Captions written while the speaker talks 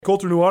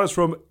Colter Nuanez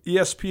from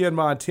ESPN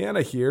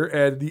Montana here,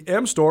 and the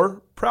M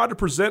Store, proud to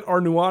present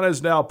our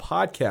Nuanez Now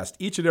podcast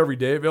each and every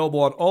day, available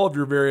on all of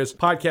your various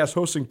podcast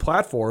hosting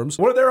platforms.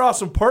 One of their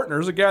awesome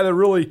partners, a guy that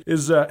really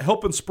is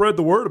helping spread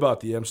the word about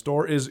the M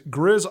Store, is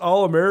Grizz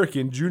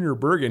All-American Junior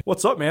Bergen.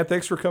 What's up, man?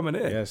 Thanks for coming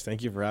in. Yes,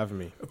 thank you for having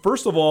me.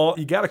 First of all,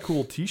 you got a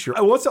cool t-shirt.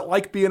 What's it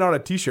like being on a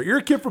t-shirt? You're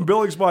a kid from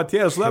Billings,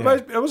 Montana, so that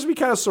must be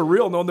kind of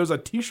surreal knowing there's a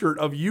t-shirt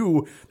of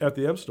you at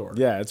the M Store.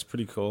 Yeah, it's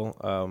pretty cool.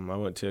 I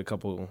went to a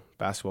couple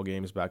basketball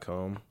games back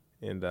home,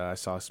 and I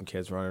saw some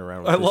kids running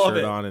around with the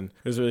shirt on, and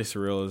it was really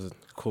surreal. It was a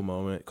cool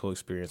moment, cool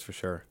experience for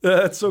sure.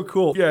 That's so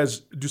cool. You guys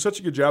do such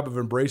a good job of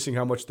embracing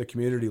how much the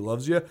community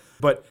loves you.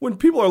 But when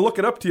people are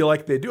looking up to you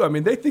like they do,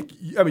 they think,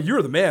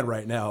 you're the man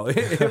right now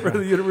for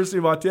the University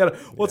of Montana.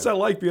 What's that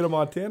like being a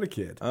Montana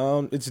kid?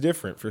 It's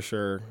different for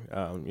sure.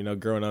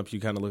 Growing up, you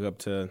kind of look up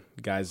to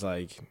guys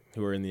like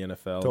who are in the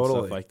NFL and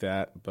stuff like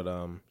that. But,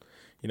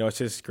 it's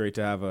just great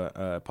to have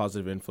a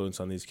positive influence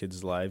on these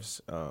kids' lives.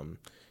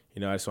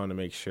 I just want to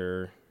make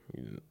sure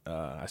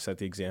I set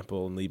the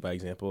example and lead by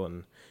example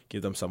and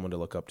give them someone to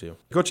look up to.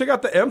 Go check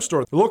out the M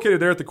Store. They're located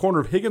there at the corner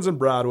of Higgins and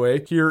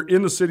Broadway here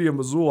in the city of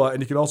Missoula,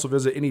 and you can also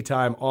visit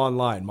anytime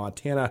online,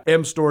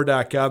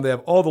 montanamstore.com. They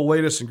have all the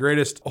latest and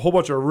greatest, a whole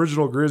bunch of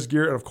original Grizz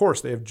gear, and of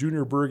course, they have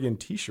Junior Bergen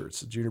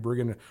t-shirts. Junior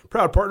Bergen,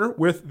 proud partner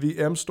with the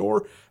M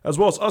Store, as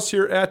well as us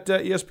here at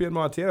ESPN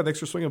Montana. Thanks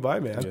for swinging by,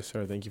 man. Yes,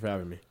 sir. Thank you for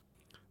having me.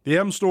 The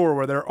M Store,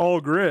 where they're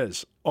all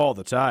Grizz all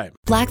the time.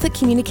 Blackfoot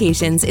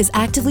Communications is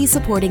actively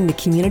supporting the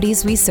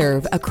communities we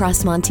serve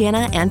across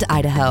Montana and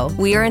Idaho.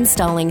 We are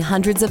installing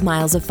hundreds of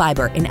miles of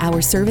fiber in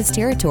our service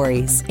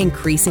territories,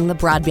 increasing the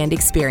broadband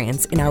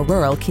experience in our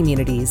rural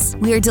communities.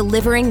 We are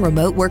delivering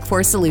remote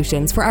workforce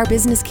solutions for our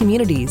business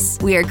communities.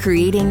 We are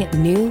creating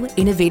new,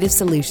 innovative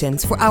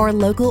solutions for our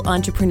local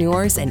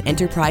entrepreneurs and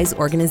enterprise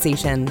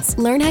organizations.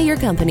 Learn how your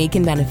company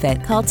can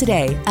benefit. Call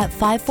today at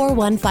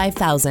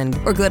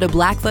 541-5000 or go to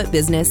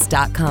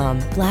blackfootbusiness.com.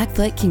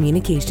 Blackfoot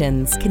Communications.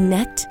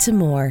 Connect to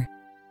more.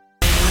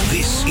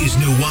 This is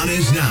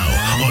Nuanez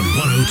Now on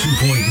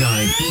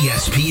 102.9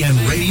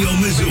 ESPN Radio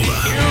Missoula.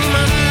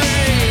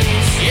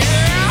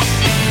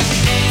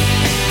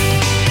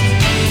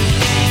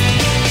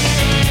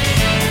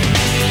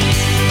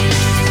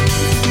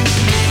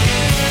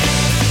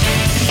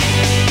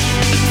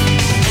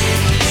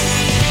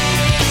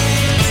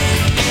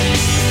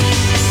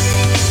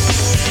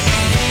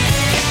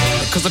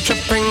 Cause I'm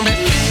tripping back.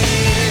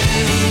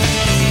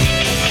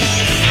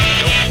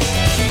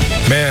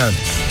 Man,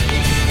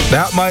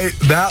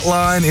 that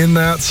line in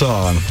that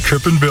song,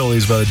 Trippin'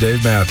 Billies by the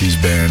Dave Matthews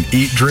Band,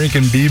 Eat, Drink,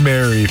 and Be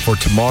Merry, for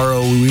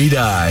tomorrow we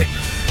die,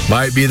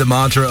 might be the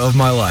mantra of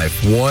my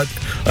life. What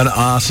an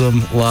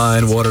awesome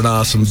line. What an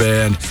awesome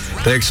band.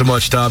 Thanks so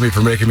much, Tommy,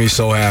 for making me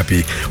so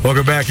happy.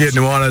 Welcome back in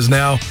Nuanez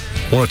Now,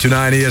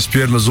 102.9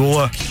 ESPN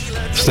Missoula,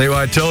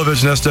 statewide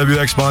television,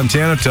 SWX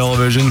Montana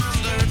television.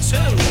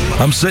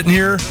 I'm sitting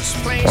here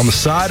on the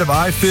side of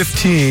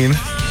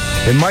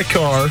I-15 in my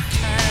car,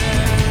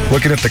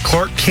 looking at the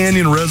Clark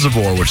Canyon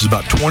Reservoir, which is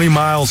about 20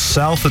 miles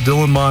south of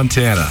Dillon,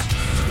 Montana.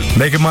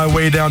 Making my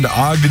way down to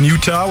Ogden,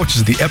 Utah, which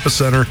is the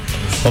epicenter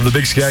of the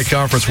Big Sky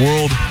Conference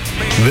World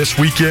this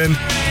weekend.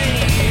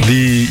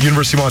 The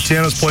University of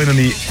Montana is playing in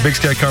the Big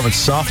Sky Conference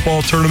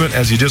softball tournament,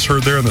 as you just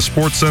heard there in the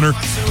Sports Center.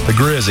 The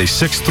Grizz, a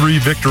 6-3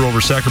 victor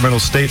over Sacramento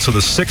State, so the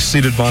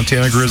 6th-seeded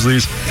Montana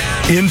Grizzlies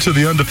into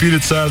the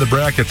undefeated side of the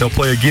bracket. They'll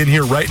play again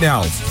here right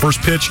now.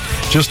 First pitch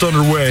just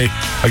underway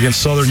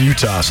against Southern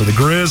Utah. So the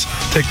Grizz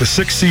take the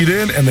 6th seed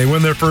in, and they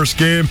win their first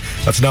game.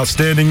 That's an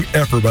outstanding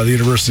effort by the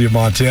University of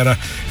Montana.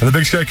 And the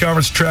Big Sky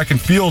Conference Track and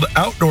Field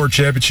Outdoor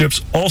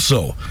Championships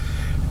also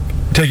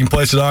taking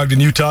place at Ogden,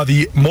 Utah.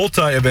 The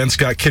multi-events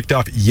got kicked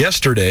off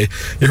yesterday.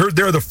 You heard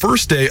there the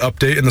first day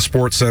update in the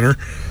Sports Center,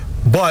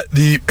 but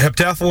the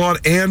heptathlon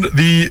and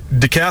the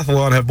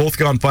decathlon have both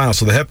gone final.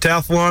 So the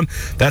heptathlon,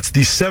 that's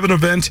the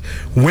 7-event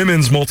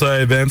women's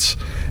multi-events,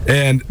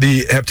 and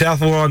the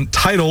heptathlon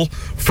title,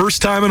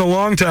 first time in a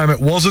long time, it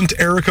wasn't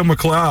Erica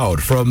McLeod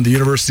from the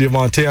University of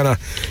Montana.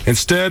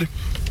 Instead,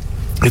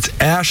 it's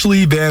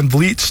Ashley Van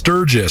Vliet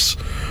Sturgis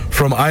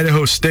from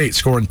Idaho State,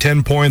 scoring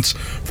 10 points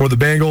for the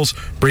Bengals.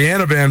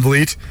 Brianna Van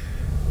Vliet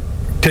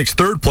takes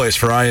third place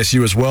for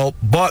ISU as well,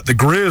 but the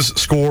Grizz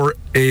score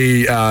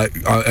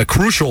a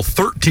crucial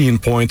 13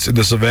 points in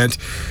this event.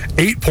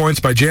 8 points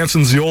by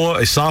Jansen Ziola,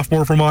 a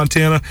sophomore from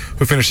Montana,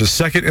 who finishes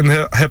second in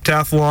the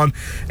heptathlon,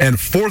 and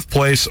fourth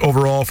place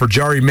overall for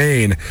Jari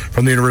Main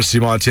from the University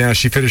of Montana.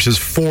 She finishes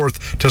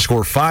fourth to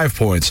score 5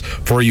 points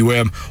for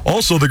UM.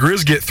 Also, the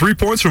Grizz get 3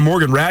 points from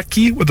Morgan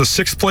Ratke with a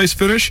 6th place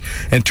finish,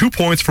 and 2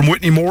 points from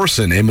Whitney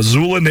Morrison, a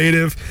Missoula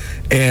native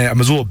and a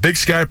Missoula Big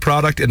Sky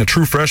product, and a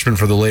true freshman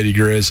for the Lady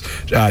Grizz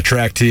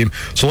track team.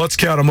 So let's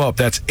count them up.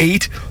 That's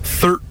 8,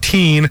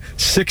 13,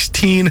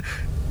 16,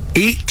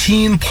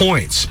 18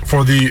 points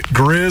for the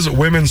Grizz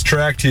women's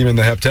track team in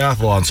the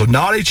heptathlon. So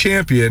not a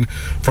champion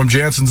from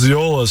Jansen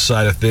Ziola's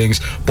side of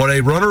things, but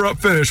a runner-up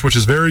finish, which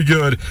is very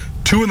good.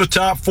 2 in the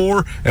top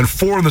 4 and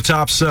 4 in the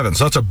top 7.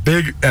 So that's a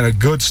big and a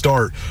good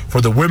start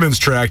for the women's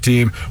track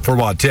team for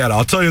Montana.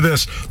 I'll tell you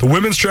this, the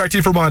women's track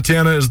team for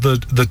Montana is the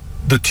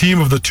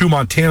team of the 2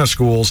 Montana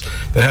schools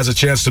that has a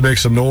chance to make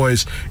some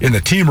noise in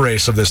the team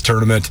race of this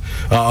tournament,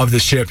 of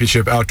this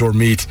championship outdoor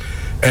meet.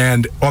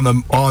 And on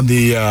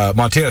the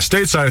Montana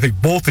State side, I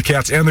think both the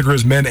Cats and the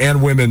Grizz men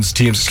and women's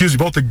teams,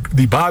 both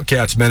the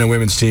Bobcats men and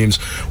women's teams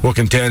will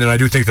contend, and I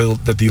do think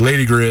that the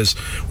Lady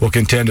Grizz will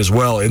contend as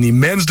well. In the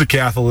men's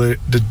decathlon,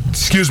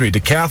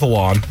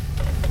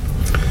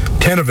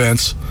 10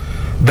 events,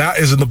 that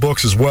is in the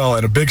books as well,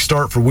 and a big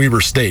start for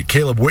Weber State.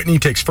 Caleb Whitney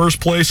takes first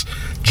place.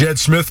 Jed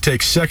Smith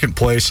takes second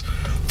place.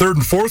 Third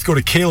and fourth go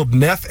to Caleb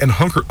Neff and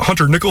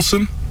Hunter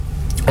Nicholson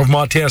of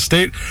Montana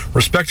State,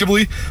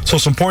 respectively. So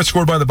some points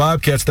scored by the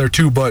Bobcats there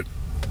too, but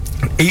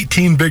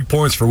 18 big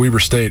points for Weber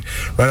State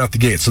right out the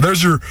gate. So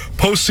there's your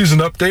postseason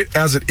update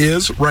as it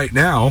is right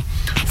now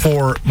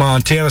for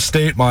Montana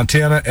State,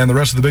 Montana, and the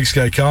rest of the Big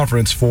Sky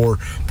Conference for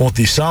both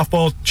the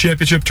softball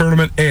championship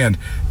tournament and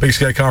Big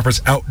Sky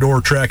Conference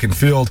outdoor track and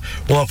field.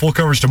 We'll have full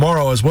coverage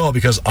tomorrow as well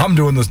because I'm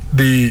doing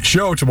the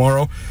show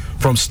tomorrow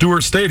from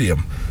Stewart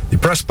Stadium, the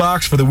press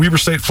box for the Weber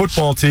State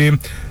football team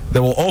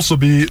that will also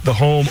be the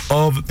home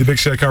of the Big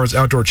Sky Conference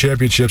outdoor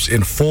championships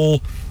in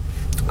full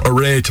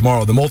array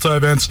tomorrow. The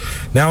multi-events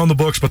now in the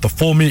books, but the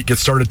full meet gets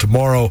started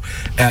tomorrow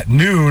at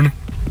noon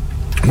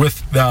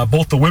with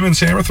both the women's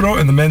hammer throw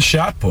and the men's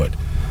shot put.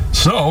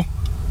 So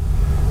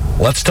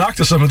let's talk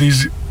to some of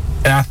these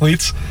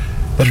athletes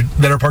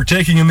that are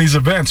partaking in these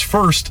events.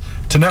 First,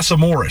 Tanessa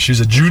Morris. She's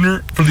a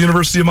junior for the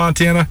University of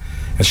Montana,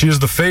 and she is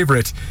the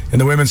favorite in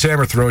the women's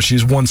hammer throw.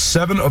 She's won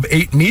 7 of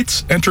 8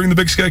 meets entering the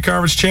Big Sky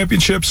Conference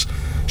Championships.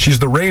 She's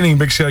the reigning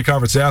Big Sky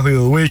Conference Athlete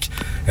of the Week,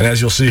 and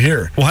as you'll see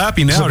here, well,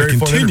 happy now to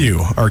continue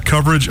our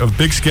coverage of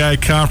Big Sky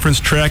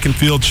Conference Track and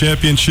Field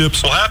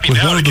Championships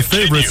with one of the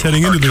favorites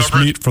heading into this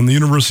meet from the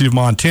University of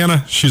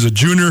Montana. She's a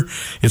junior.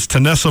 It's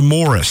Tanessa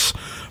Morris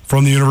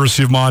from the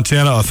University of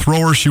Montana, a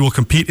thrower. She will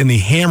compete in the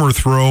hammer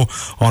throw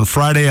on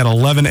Friday at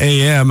 11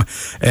 a.m.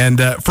 And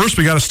first,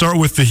 we got to start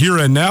with the here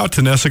and now,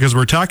 Tanessa, because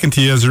we're talking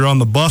to you as you're on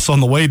the bus on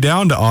the way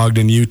down to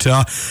Ogden,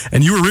 Utah.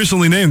 And you were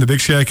recently named the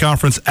Big Sky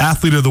Conference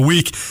Athlete of the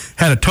Week.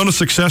 Had a ton of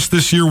success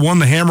this year, won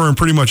the hammer in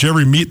pretty much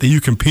every meet that you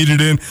competed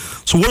in.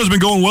 So what has been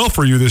going well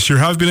for you this year?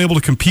 How have you been able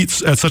to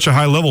compete at such a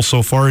high level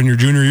so far in your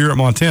junior year at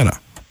Montana?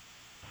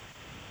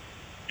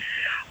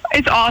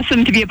 It's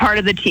awesome to be a part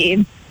of the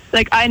team.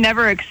 I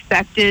never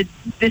expected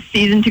this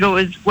season to go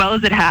as well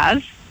as it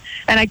has.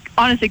 And I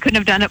honestly couldn't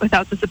have done it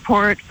without the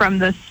support from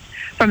the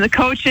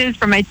coaches,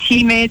 from my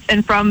teammates,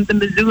 and from the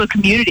Missoula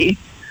community.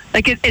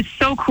 It's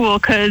so cool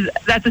because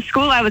at the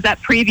school I was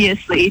at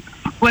previously,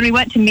 when we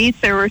went to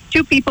meets, there were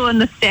 2 people in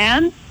the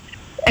stands,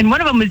 and one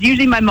of them was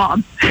usually my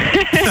mom.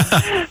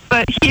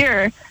 But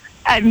here,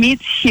 at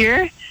meets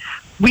here,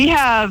 we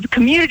have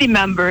community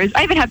members.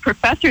 I even had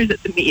professors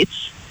at the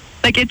meets.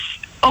 It's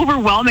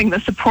overwhelming, the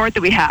support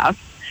that we have.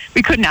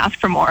 We couldn't ask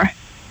for more.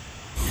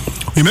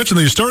 You mentioned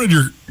that you started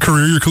your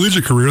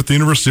collegiate career at the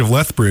University of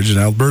Lethbridge in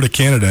Alberta,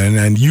 Canada,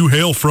 and you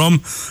hail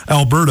from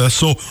Alberta.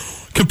 So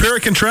compare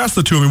and contrast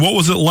the two. I mean, what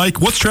was it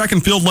like? What's track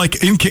and field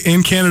like in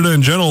Canada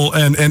in general?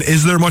 And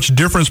is there much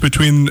difference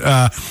between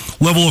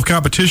level of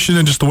competition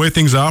and just the way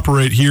things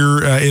operate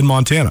here in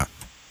Montana?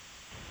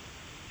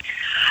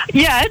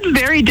 Yeah, it's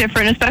very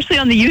different, especially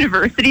on the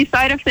university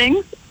side of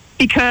things.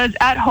 Because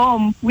at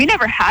home, we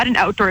never had an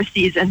outdoor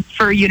season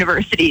for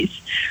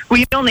universities.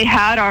 We only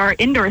had our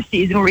indoor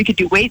season where we could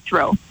do weight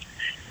throw.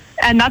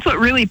 And that's what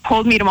really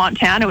pulled me to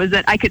Montana, was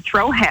that I could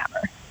throw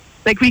hammer.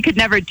 We could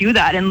never do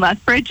that in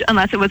Lethbridge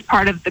unless it was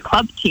part of the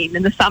club team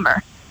in the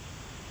summer.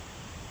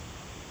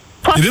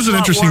 Plus, it is an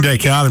interesting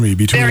dichotomy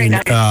between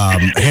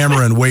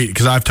hammer and weight,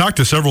 because I've talked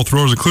to several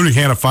throwers, including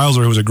Hannah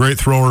Filesler, who was a great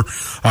thrower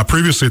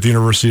previously at the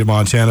University of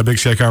Montana, Big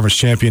Sky Conference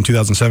champion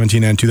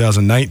 2017 and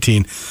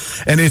 2019.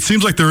 And it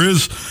seems like there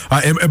is,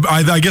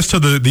 I guess to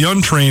the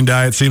untrained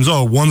eye, it seems,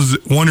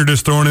 one you're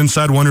just throwing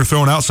inside, one you're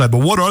throwing outside. But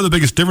what are the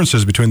biggest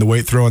differences between the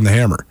weight throw and the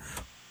hammer?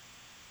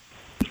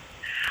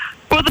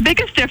 Well, the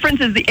biggest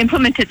difference is the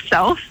implement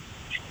itself.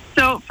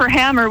 So for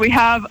hammer, we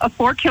have a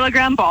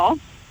 4-kilogram ball,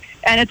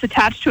 and it's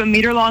attached to a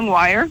meter-long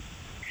wire.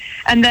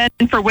 And then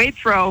for weight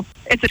throw,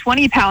 it's a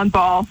 20-pound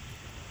ball,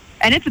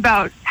 and it's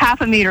about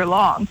half a meter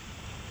long.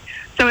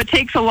 So it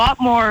takes a lot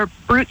more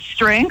brute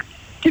strength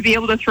to be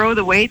able to throw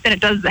the weight than it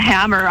does the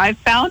hammer, I've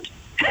found.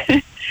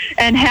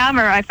 And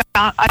hammer, I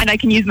found, and I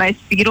can use my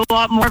speed a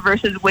lot more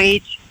versus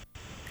weight.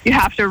 You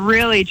have to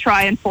really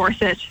try and force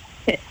it.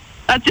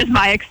 That's just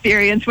my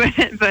experience with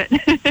it,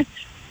 but...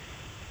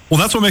 Well,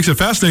 that's what makes it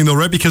fascinating, though,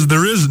 right? Because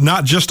there is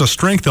not just a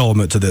strength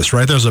element to this,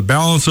 right? There's a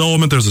balance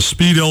element, there's a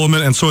speed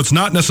element, and so it's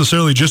not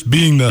necessarily just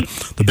being the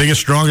biggest,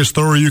 strongest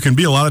thrower you can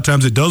be. A lot of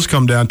times it does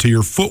come down to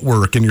your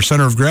footwork and your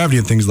center of gravity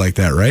and things like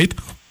that, right?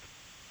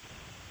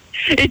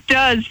 It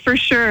does, for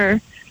sure.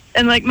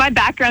 And, my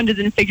background is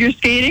in figure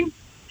skating,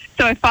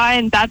 so I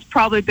find that's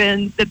probably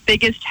been the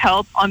biggest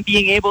help on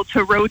being able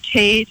to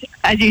rotate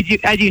as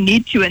you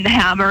need to in the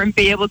hammer and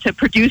be able to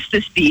produce the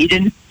speed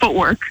and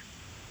footwork.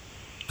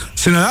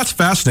 See, now that's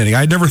fascinating.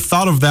 I never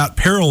thought of that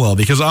parallel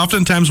because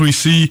oftentimes we've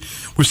seen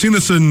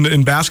this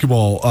in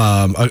basketball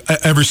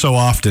every so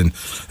often.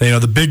 You know,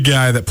 the big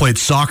guy that played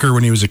soccer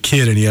when he was a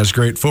kid and he has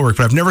great footwork,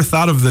 but I've never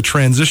thought of the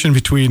transition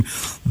between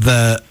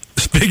the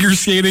figure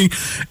skating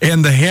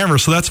and the hammer.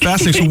 So that's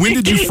fascinating. So when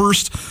did you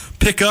first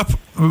pick up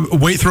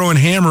weight throw and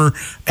hammer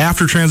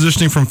after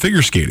transitioning from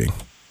figure skating?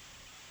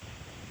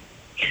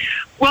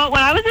 Well,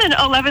 when I was in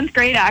 11th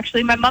grade,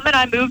 actually, my mom and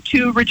I moved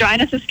to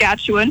Regina,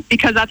 Saskatchewan,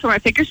 because that's where my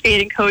figure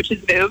skating coach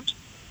has moved.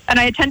 And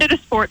I attended a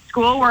sports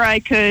school where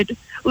I could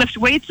lift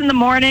weights in the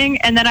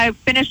morning, and then I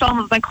finished all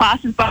of my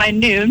classes by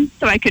noon,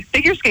 so I could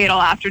figure skate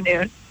all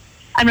afternoon.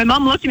 And my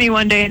mom looked at me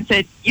one day and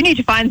said, "You need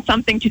to find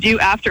something to do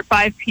after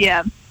 5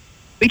 p.m.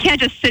 We can't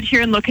just sit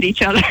here and look at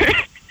each other."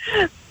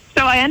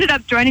 So I ended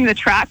up joining the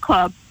track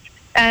club,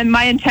 and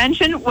my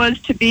intention was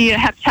to be a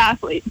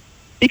heptathlete,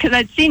 because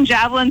I'd seen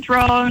javelin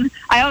thrown.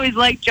 I always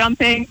liked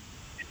jumping.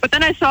 But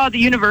then I saw the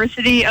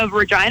University of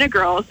Regina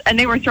girls, and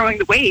they were throwing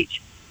the weight.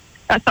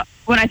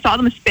 When I saw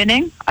them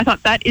spinning, I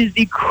thought, that is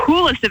the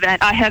coolest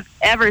event I have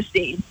ever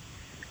seen.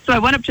 So I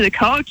went up to the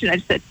coach, and I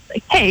said,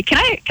 "Hey, can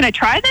I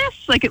try this?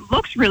 Like, it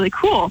looks really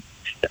cool."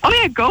 Said, "Oh,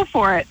 yeah, go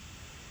for it."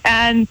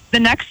 And the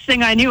next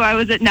thing I knew, I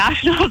was at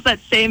Nationals that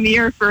same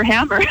year for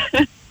hammer.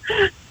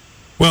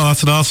 Well,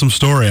 that's an awesome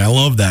story. I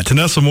love that.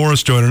 Tanessa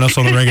Morris joining us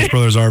on the Rankin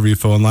Brothers RV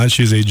phone line.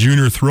 She's a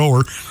junior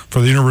thrower for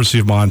the University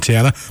of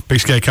Montana. Big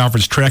Sky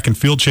Conference Track and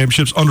Field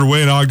Championships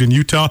underway in Ogden,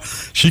 Utah.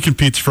 She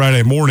competes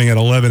Friday morning at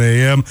 11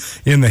 a.m.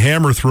 in the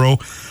hammer throw.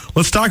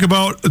 Let's talk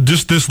about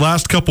just this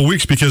last couple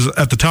weeks, because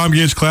at the Tom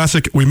Gage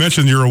Classic, we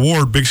mentioned your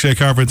award, Big Sky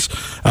Conference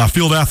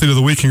Field Athlete of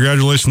the Week.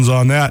 Congratulations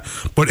on that.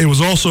 But it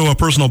was also a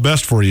personal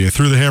best for you.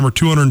 Threw the hammer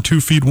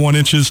 202 feet 1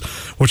 inches,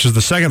 which is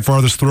the second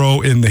farthest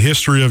throw in the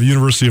history of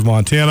University of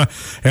Montana,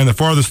 and the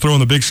farthest throw in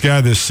the Big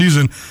Sky this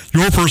season,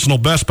 your personal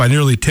best by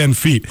nearly 10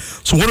 feet.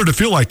 So what did it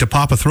feel like to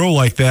pop a throw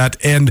like that?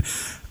 And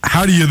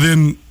how do you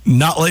then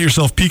not let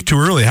yourself peak too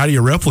early? How do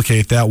you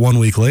replicate that 1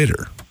 week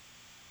later?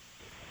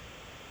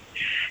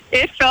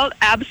 It felt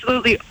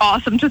absolutely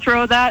awesome to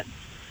throw that.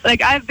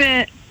 Like,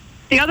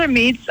 the other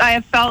meets, I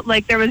have felt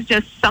like there was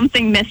just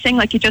something missing,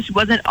 like it just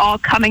wasn't all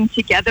coming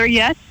together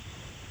yet.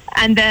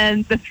 And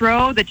then the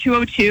throw, the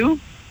 202,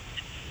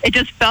 it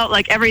just felt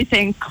like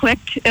everything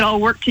clicked. It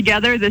all worked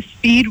together. The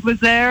speed was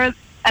there,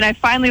 and I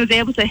finally was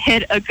able to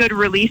hit a good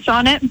release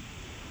on it.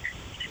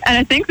 And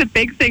I think the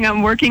big thing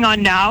I'm working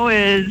on now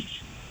is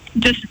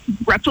just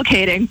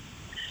replicating.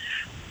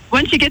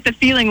 Once you get the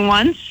feeling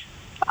once,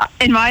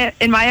 in my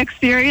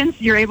experience,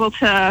 you're able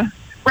to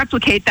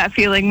replicate that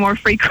feeling more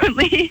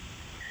frequently.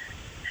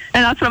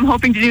 And that's what I'm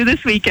hoping to do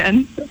this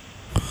weekend.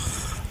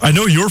 I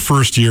know your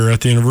first year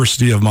at the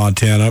University of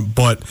Montana,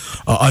 but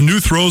a new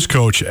throws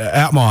coach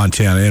at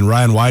Montana, and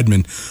Ryan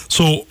Weidman.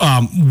 So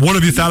what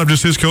have you thought of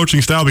just his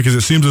coaching style? Because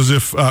it seems as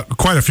if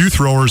quite a few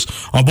throwers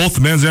on both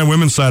the men's and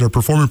women's side are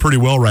performing pretty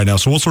well right now.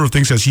 So what sort of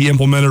things has he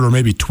implemented or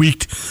maybe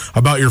tweaked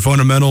about your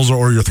fundamentals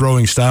or your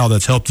throwing style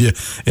that's helped you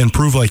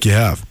improve like you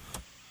have?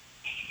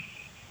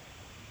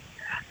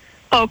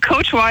 Oh,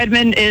 Coach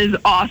Weidman is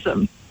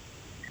awesome.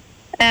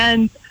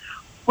 And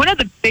one of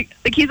the big,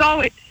 like, he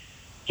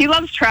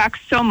loves track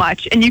so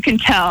much, and you can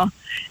tell.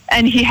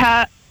 And he's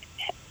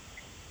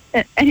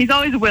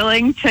always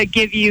willing to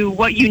give you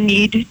what you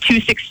need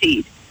to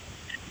succeed.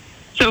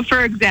 So,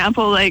 for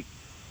example, like,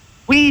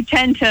 we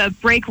tend to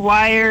break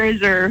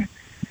wires or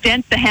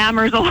dent the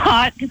hammers a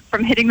lot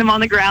from hitting them on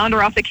the ground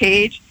or off the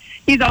cage.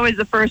 He's always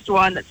the first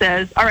one that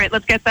says, "All right,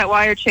 let's get that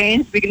wire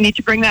changed. We need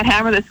to bring that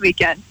hammer this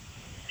weekend."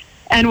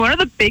 And one of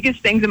the biggest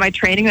things in my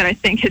training that I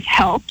think has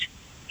helped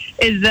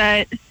is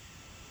that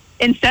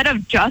instead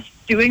of just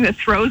doing the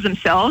throws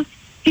themselves,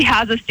 he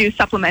has us do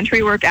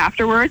supplementary work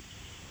afterwards.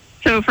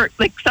 So for,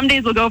 like, some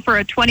days we'll go for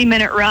a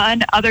 20-minute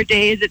run. Other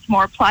days it's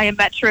more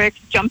plyometric,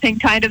 jumping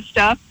kind of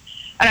stuff.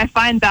 And I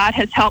find that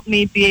has helped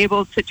me be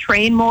able to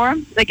train more.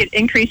 Like, it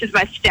increases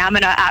my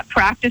stamina at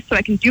practice so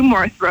I can do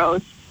more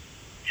throws.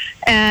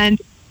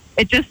 And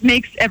it just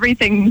makes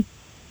everything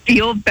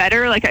feel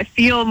better. Like, I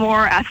feel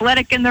more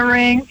athletic in the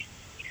ring.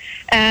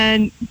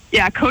 And,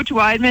 yeah, Coach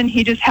Weidman,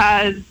 he just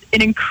has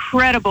an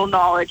incredible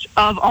knowledge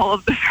of all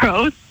of the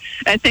throws.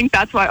 I think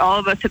that's why all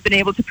of us have been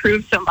able to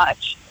improve so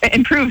much.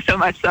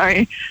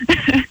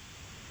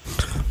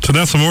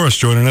 Tanessa Morris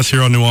joining us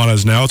here on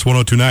Nuanez Now. It's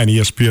 102.9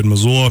 ESPN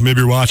Missoula.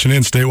 Maybe you're watching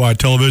in statewide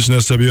television,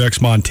 SWX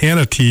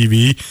Montana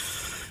TV.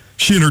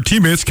 She and her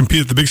teammates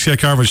compete at the Big Sky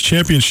Conference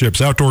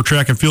Championships, Outdoor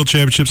Track and Field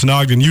Championships in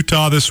Ogden,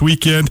 Utah this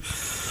weekend.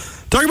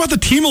 Talk about the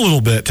team a little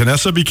bit,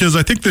 Tanessa, because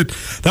I think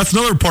that's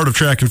another part of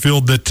track and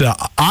field that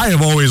I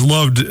have always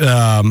loved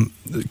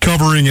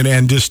covering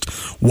and just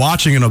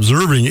watching and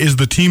observing is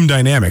the team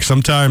dynamic.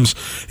 Sometimes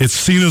it's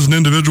seen as an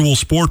individual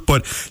sport,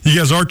 but you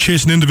guys are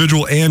chasing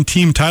individual and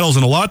team titles,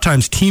 and a lot of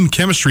times team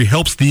chemistry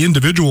helps the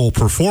individual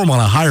perform on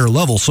a higher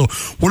level. So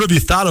what have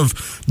you thought of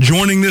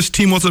joining this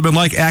team? What's it been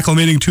like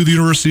acclimating to the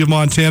University of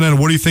Montana, and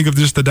what do you think of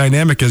just the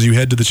dynamic as you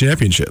head to the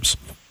championships?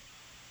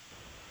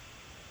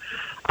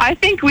 I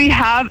think we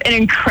have an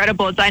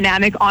incredible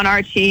dynamic on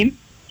our team.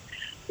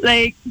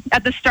 like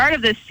at the start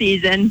of this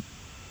season,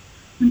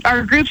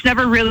 our groups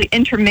never really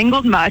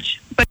intermingled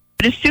much, but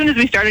as soon as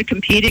we started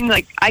competing,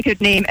 like I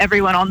could name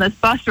everyone on this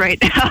bus right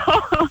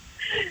now.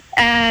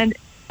 And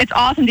it's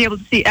awesome to be able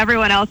to see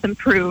everyone else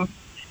improve.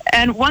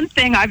 And one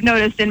thing I've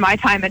noticed in my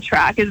time at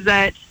track is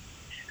that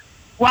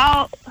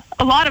while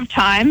a lot of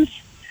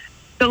times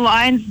the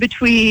lines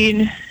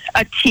between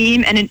a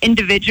team and an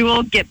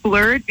individual get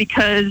blurred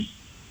because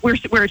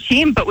we're a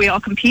team, but we all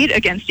compete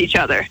against each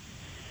other.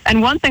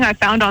 And one thing I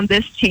found on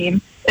this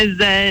team is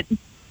that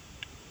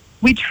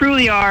we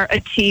truly are a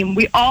team.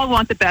 We all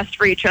want the best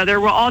for each other.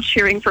 We're all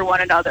cheering for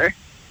one another.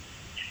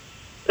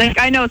 Like,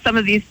 I know some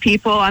of these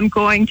people, I'm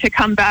going to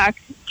come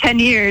back 10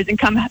 years and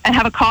come and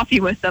have a coffee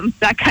with them,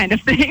 that kind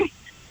of thing.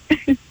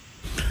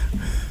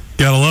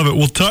 Gotta love it.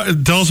 Well,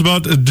 tell us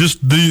about just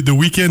the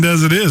weekend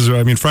as it is.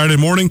 I mean, Friday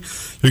morning,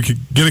 you're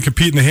going to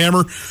compete in the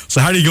Hammer. So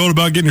how do you go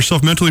about getting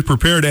yourself mentally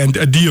prepared? And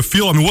do you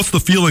feel, I mean, what's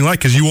the feeling like?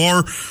 Because you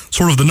are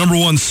sort of the number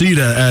one seed,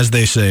 as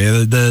they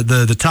say,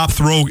 the top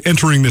throw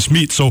entering this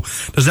meet. So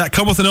does that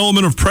come with an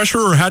element of pressure,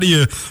 or how do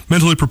you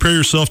mentally prepare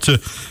yourself to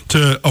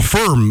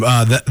affirm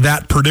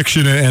that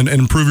prediction and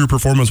improve your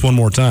performance one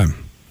more time?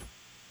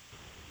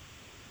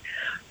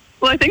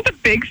 Well, I think the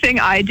big thing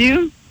I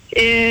do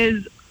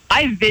is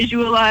I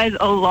visualize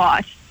a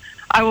lot.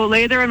 I will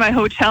lay there in my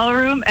hotel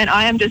room and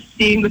I am just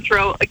seeing the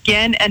throw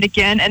again and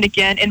again and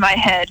again in my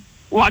head,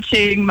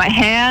 watching my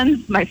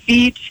hands, my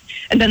feet,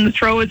 and then the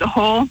throw as a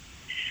whole.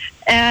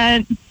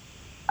 And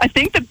I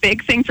think the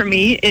big thing for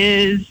me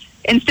is,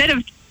 instead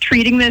of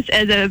treating this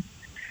as a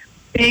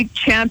big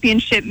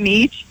championship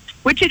meet,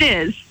 which it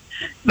is,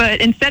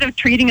 but instead of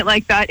treating it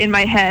like that in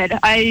my head,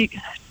 I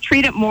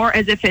treat it more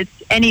as if it's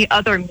any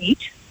other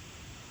meet,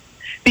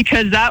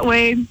 because that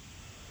way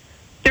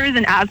there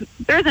isn't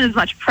as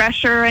much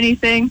pressure or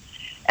anything.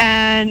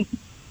 And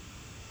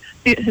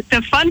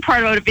the fun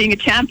part about it being a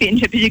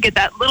championship is you get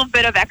that little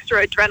bit of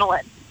extra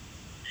adrenaline,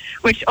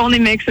 which only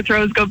makes the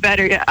throws go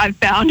better, I've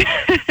found.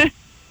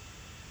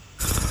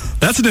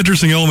 That's an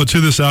interesting element to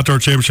this outdoor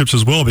championships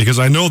as well, because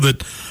I know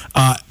that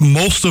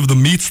most of the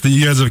meets that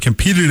you guys have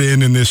competed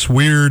in this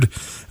weird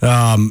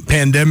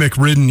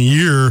pandemic-ridden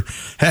year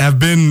have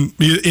been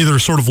either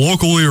sort of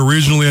locally or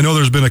regionally. I know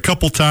there's been a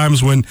couple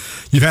times when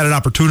you've had an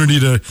opportunity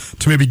to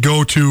maybe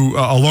go to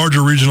a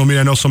larger regional meet.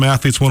 I know some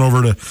athletes went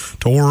over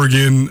to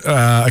Oregon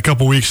a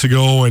couple weeks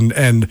ago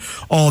and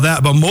all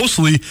that, but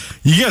mostly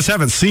you guys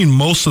haven't seen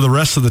most of the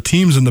rest of the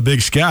teams in the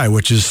Big Sky,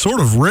 which is sort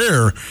of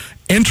rare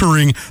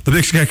entering the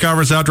Big Sky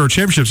Conference Outdoor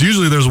Championships.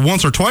 Usually there's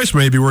once or twice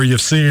maybe where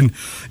you've seen,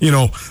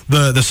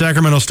 the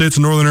Sacramento States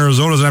and Northern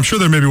Arizonas, and I'm sure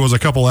there maybe was a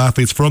couple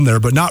athletes from there,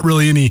 but not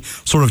really any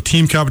sort of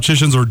team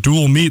competitions or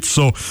dual meets.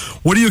 So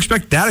what do you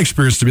expect that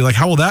experience to be like?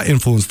 How will that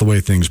influence the way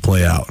things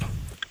play out?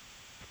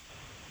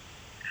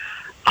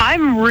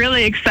 I'm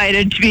really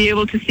excited to be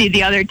able to see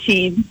the other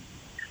team.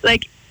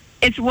 Like,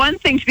 it's one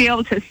thing to be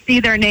able to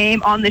see their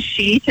name on the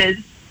sheet as,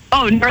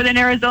 oh, Northern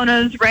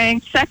Arizona's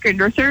ranked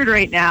second or third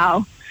right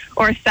now,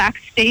 or Sac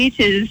State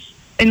is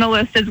in the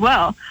list as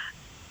well.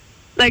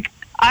 Like,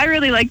 I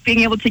really like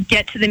being able to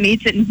get to the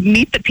meets and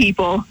meet the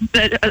people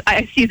that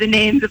I see the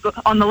names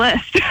on the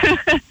list.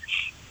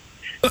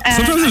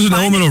 Sometimes there's an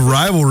element of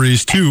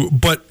rivalries too,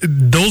 but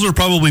those are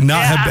probably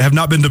not have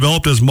not been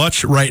developed as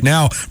much right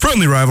now.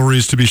 Friendly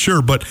rivalries, to be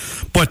sure, but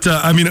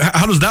I mean,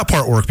 how does that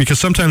part work? Because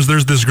sometimes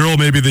there's this girl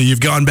maybe that you've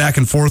gone back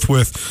and forth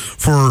with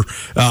for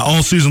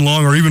all season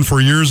long, or even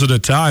for years at a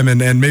time,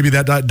 and maybe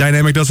that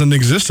dynamic doesn't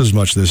exist as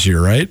much this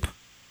year, right?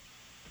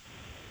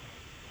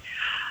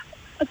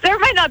 There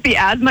might not be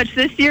as much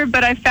this year,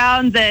 but I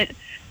found that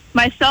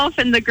myself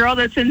and the girl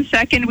that's in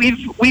second,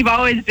 we've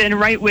always been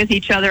right with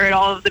each other at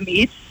all of the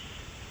meets.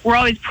 We're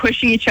always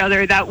pushing each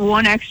other that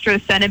one extra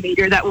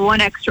centimeter, that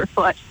one extra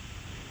foot.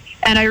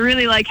 And I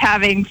really like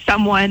having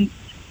someone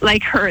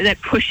like her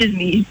that pushes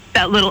me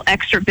that little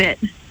extra bit.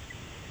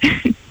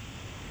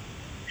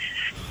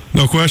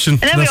 No question.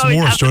 That's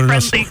Morris joining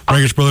us.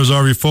 Rankish Brothers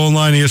RV phone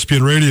line,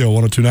 ESPN Radio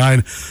 102.9.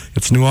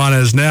 It's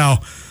Nuanez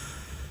Now.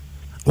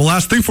 Well,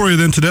 last thing for you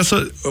then,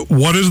 Tedessa,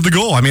 what is the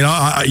goal? I mean,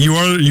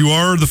 you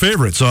are the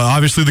favorite, so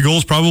obviously the goal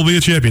is probably a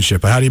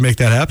championship, but how do you make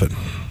that happen?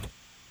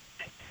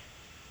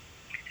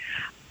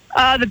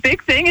 The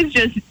big thing is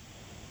just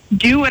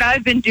do what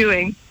I've been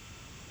doing.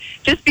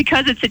 Just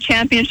because it's a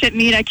championship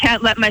meet, I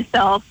can't let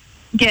myself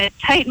get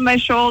tight in my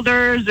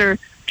shoulders or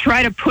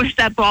try to push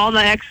that ball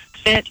the next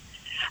fit.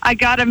 I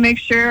got to make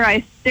sure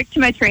I stick to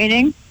my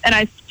training and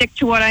I stick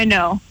to what I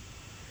know.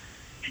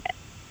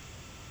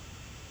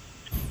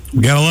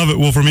 We gotta love it.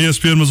 Well, from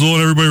ESPN Missoula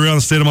and everybody around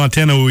the state of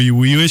Montana, we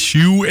wish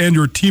you and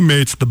your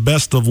teammates the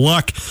best of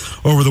luck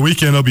over the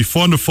weekend. It'll be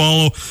fun to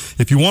follow.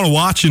 If you want to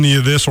watch any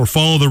of this or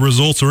follow the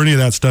results or any of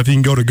that stuff, you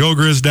can go to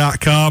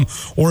gogriz.com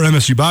or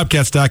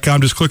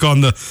msubobcats.com. Just click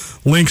on the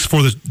links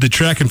for the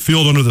track and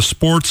field under the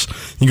sports.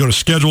 You can go to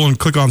schedule and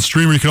click on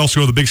streamer. You can also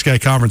go to the Big Sky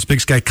Conference,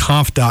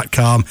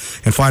 bigskyconf.com,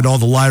 and find all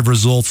the live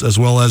results as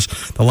well as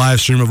the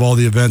live stream of all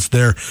the events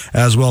there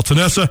as well.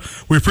 Tedessa,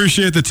 we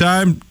appreciate the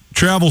time.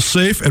 Travel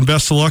safe and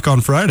best of luck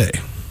on Friday.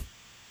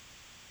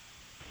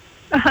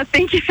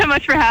 Thank you so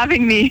much for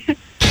having me.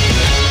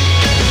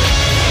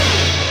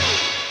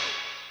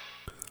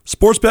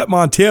 Sportsbet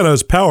Montana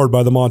is powered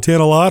by the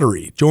Montana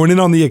Lottery. Join in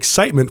on the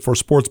excitement for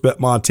Sportsbet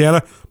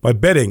Montana by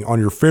betting on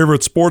your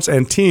favorite sports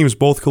and teams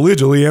both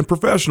collegially and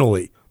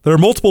professionally. There are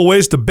multiple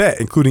ways to bet,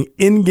 including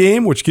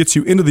in-game, which gets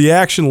you into the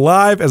action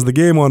live as the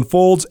game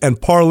unfolds,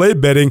 and parlay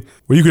betting,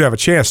 where you could have a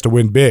chance to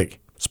win big.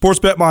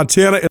 Sportsbet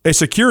Montana is a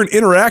secure and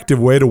interactive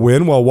way to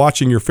win while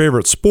watching your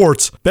favorite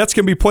sports. Bets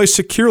can be placed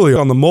securely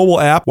on the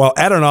mobile app while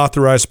at an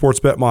authorized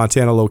Sportsbet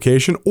Montana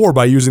location or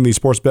by using the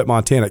Sportsbet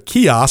Montana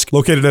kiosk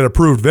located at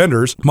approved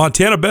vendors.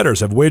 Montana bettors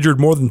have wagered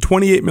more than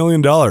 $28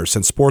 million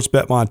since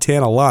Sportsbet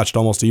Montana launched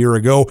almost a year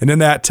ago, and in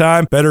that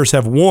time, bettors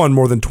have won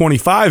more than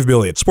 $25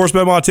 billion.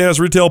 Sportsbet Montana's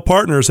retail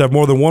partners have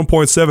more than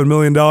 $1.7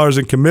 million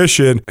in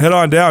commission. Head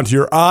on down to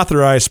your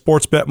authorized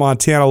Sportsbet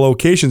Montana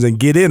locations and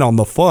get in on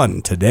the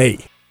fun today.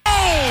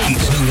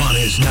 It's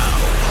Nuanez Now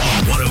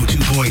on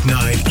 102.9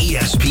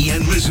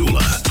 ESPN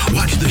Missoula.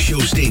 Watch the show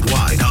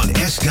statewide on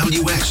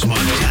SWX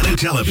Montana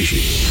Television.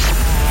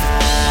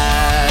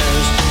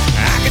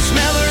 I can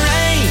smell the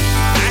rain,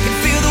 I can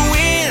feel the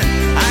wind,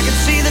 I can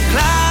see the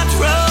clouds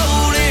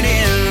rolling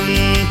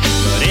in.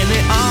 But in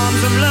the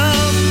arms of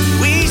love,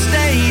 we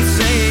stay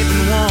safe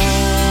and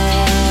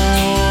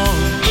warm.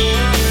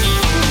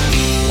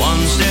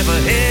 One step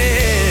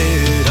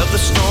ahead of the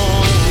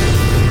storm.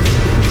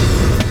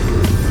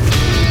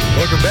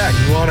 Welcome back.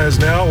 Nuanez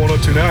Now,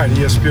 102.9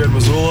 ESPN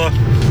Missoula.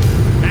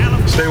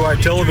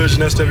 Statewide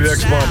television,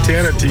 SWX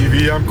Montana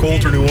TV. I'm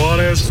Colter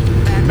Nuanez,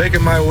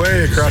 making my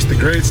way across the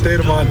great state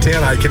of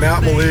Montana. I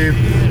cannot believe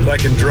that I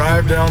can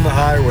drive down the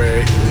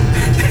highway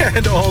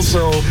and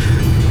also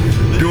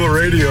do a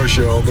radio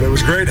show, but it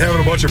was great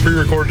having a bunch of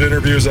pre-recorded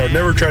interviews. I would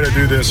never try to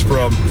do this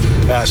from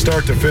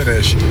start to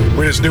finish.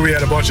 We just knew we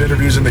had a bunch of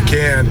interviews in the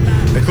can,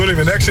 including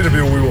the next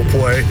interview we will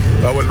play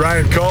with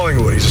Ryan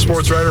Collingwood. He's a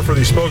sports writer for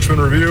the Spokesman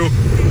Review,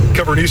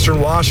 covering Eastern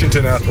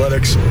Washington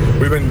athletics.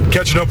 We've been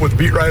catching up with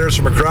beat writers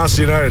from across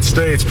the United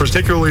States,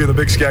 particularly in the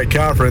Big Sky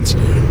Conference,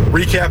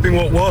 recapping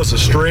what was a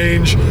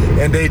strange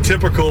and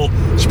atypical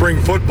spring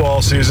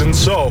football season.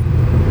 So,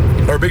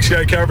 our Big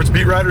Sky Conference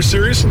beat writer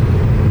series,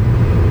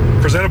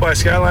 presented by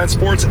Skyline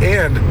Sports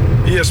and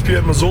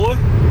ESPN Missoula,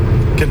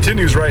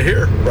 continues right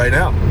here, right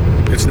now.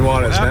 It's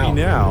Nuanez Now.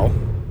 Now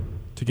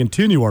to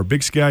continue our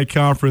Big Sky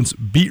Conference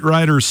Beat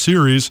Writers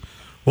series,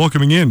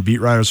 welcoming in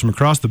beat writers from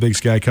across the Big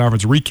Sky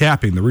Conference,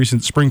 recapping the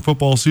recent spring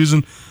football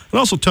season, and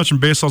also touching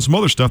base on some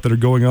other stuff that are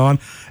going on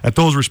at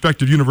those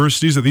respective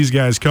universities that these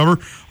guys cover.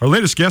 Our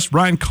latest guest,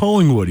 Ryan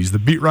Collingwood. He's the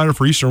beat writer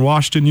for Eastern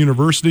Washington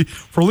University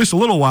for at least a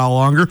little while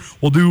longer.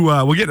 We'll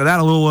get to that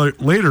a little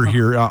later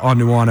here on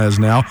Nuanez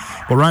Now.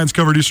 But Ryan's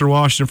covered Eastern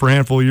Washington for a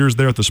handful of years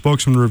there at the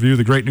Spokesman Review,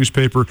 the great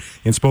newspaper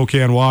in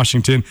Spokane,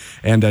 Washington,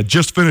 and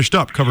just finished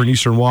up covering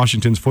Eastern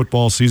Washington's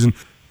football season.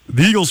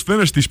 The Eagles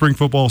finished the spring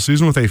football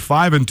season with a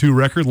 5-2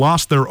 record,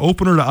 lost their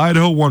opener to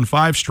Idaho, won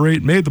 5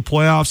 straight, made the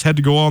playoffs, had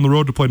to go on the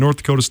road to play North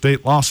Dakota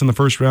State, lost in the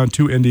first round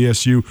to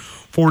NDSU,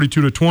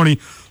 42-20.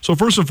 So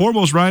first and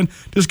foremost, Ryan,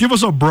 just give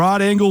us a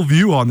broad angle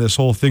view on this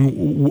whole thing.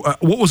 What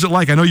was it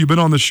like? I know you've been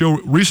on the show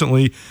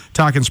recently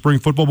talking spring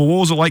football, but what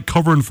was it like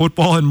covering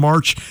football in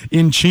March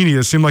in Cheney?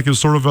 It seemed like it was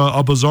sort of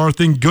a bizarre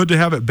thing. Good to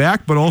have it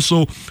back, but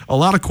also a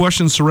lot of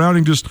questions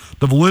surrounding just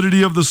the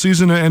validity of the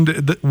season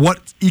and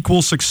what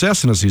equals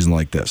success in a season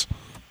like this.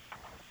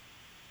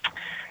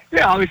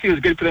 Yeah, obviously it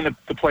was good for them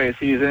to play a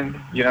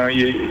season. You know,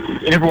 you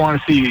never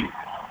want to see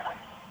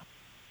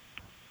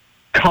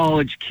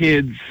college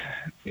kids,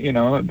 you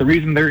know, the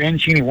reason they're in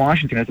Cheney,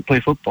 Washington is to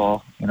play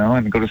football, you know,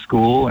 and go to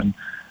school. And,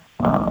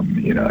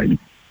 you know,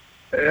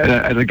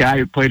 as a guy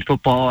who played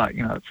football at,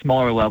 you know, at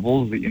smaller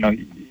levels, you know,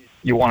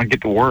 you want to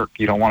get to work.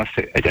 You don't want to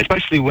sit,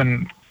 especially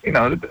when, you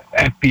know, the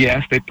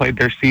FBS, they played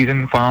their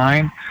season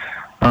fine,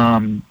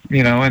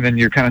 you know, and then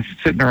you're kind of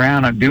sitting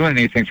around not doing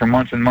anything for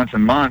months and months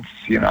and months,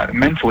 you know,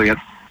 mentally it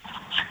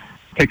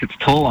takes its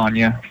toll on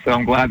you. So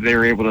I'm glad they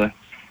were able to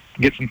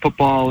get some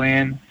football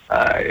in.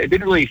 It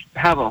didn't really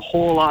have a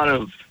whole lot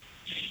of,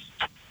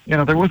 you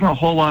know, there wasn't a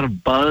whole lot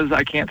of buzz.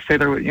 I can't say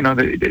there was, you know,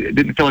 it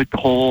didn't feel like the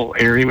whole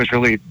area was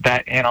really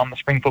that in on the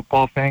spring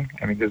football thing.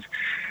 I mean, because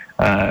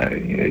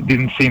it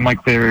didn't seem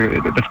like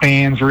the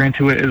fans were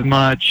into it as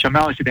much. I mean,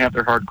 obviously they have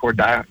their hardcore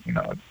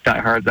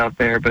diehards out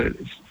there, but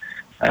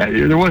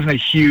there wasn't a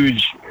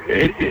huge.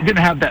 It didn't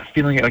have that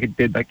feeling like it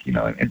did, like, you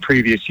know, in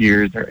previous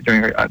years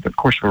during the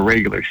course of a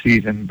regular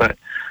season. But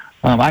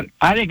I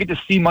didn't get to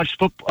see much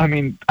football. I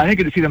mean, I didn't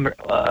get to see them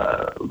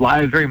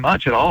live very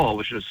much at all,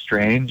 which was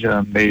strange.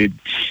 They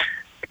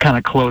kind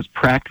of closed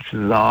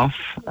practices off.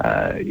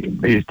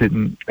 They just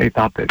didn't. They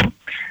thought that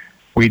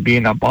we'd be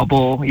in a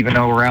bubble, even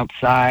though we're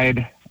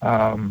outside.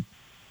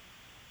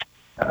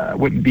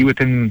 Wouldn't be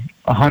within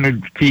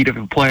 100 feet of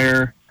a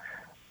player.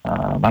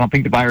 I don't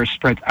think the virus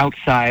spreads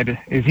outside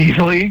as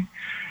easily,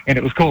 and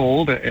it was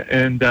cold.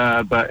 And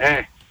but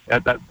hey.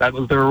 That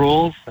was their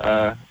rules.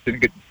 Didn't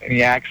get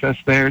any access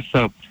there,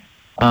 so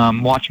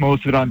watched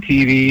most of it on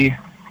TV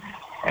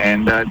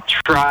and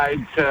tried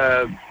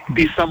to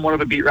be somewhat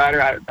of a beat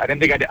writer. I didn't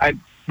think I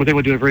was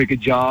able to do a very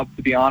good job,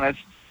 to be honest.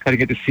 Kind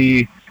of get to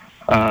see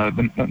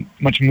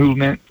much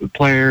movement with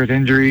players,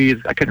 injuries.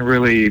 I couldn't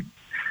really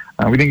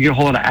we didn't get a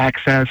whole lot of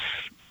access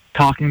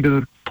talking to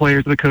the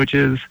players, the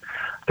coaches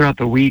throughout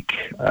the week.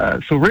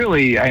 So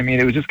really, I mean,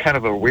 it was just kind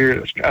of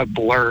a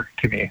blur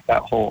to me,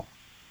 that whole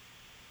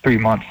 3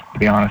 months, to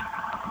be honest.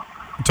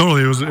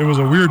 Totally. It was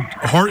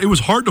it was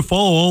hard to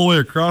follow all the way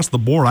across the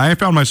board. I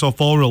found myself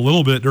following a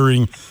little bit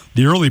during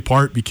the early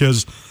part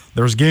because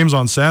there was games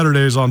on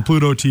Saturdays on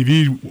Pluto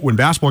TV when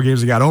basketball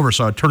games got over,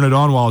 so I'd turn it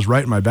on while I was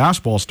writing my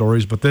basketball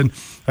stories. But then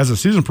as the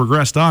season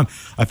progressed on,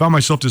 I found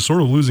myself just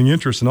sort of losing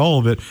interest in all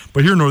of it.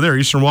 But here nor there,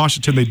 Eastern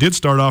Washington, they did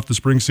start off the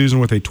spring season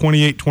with a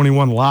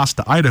 28-21 loss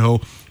to Idaho,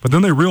 but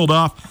then they reeled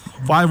off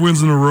 5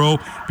 wins in a row,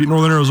 beat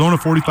Northern Arizona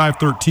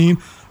 45-13.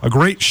 A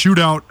great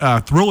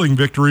shootout, thrilling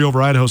victory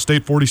over Idaho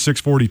State,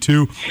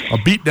 46-42. A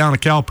beatdown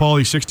of Cal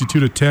Poly,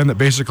 62-10, that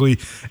basically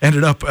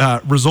ended up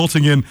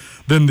resulting in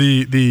then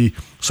the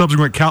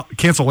subsequent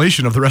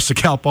cancellation of the rest of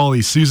Cal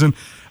Poly's season.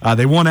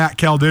 They won at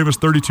Cal Davis,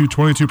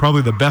 32-22,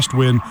 probably the best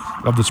win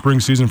of the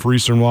spring season for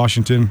Eastern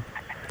Washington.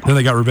 Then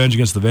they got revenge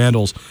against the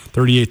Vandals,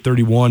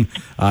 38-31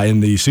 in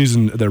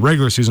the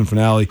regular season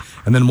finale,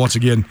 and then once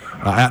again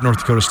at North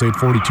Dakota State,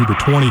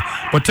 42-20.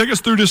 But take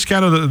us through just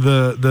kind of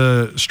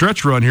the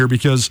stretch run here,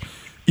 because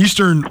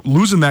Eastern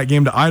losing that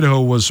game to Idaho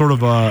was sort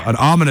of an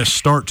ominous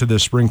start to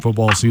this spring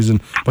football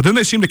season. But then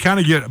they seemed to kind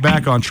of get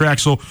back on track.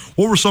 So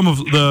what were some of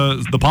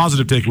the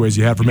positive takeaways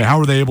you had from it? How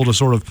were they able to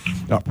sort of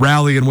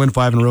rally and win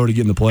 5 in a row to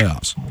get in the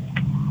playoffs?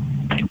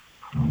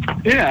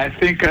 Yeah, I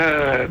think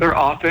their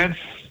offense,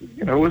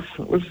 was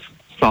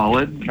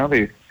solid.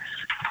 They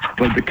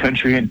led the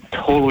country in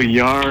total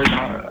yards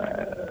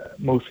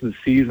most of the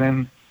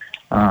season.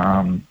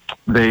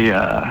 They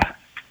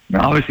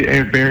obviously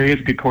Eric Berry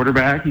is a good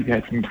quarterback. He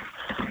had some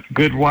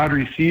good wide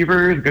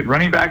receivers, good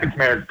running back, and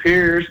Merrick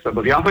Pierce. But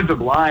the offensive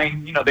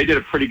line, they did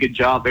a pretty good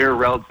job. They were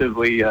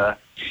relatively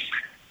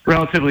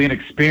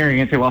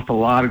inexperienced. They lost a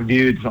lot of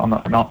dudes on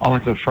the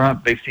offensive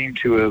front. They seem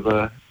to have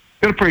done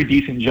a pretty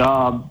decent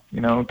job,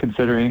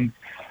 considering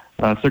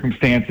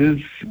circumstances.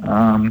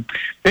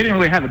 They didn't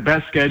really have the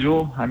best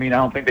schedule. I mean, I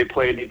don't think they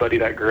played anybody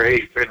that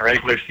great in the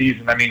regular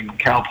season. I mean,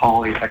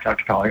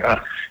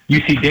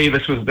 UC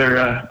Davis was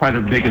their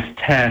probably their biggest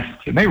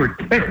test, and they were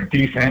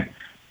decent.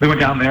 They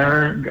went down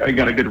there,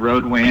 got a good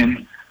road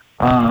win.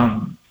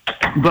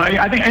 But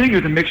I think it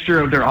was a mixture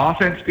of their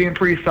offense being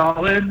pretty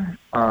solid,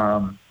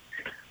 kind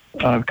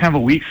of a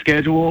weak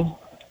schedule.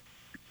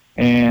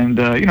 And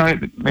they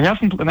have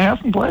some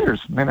players.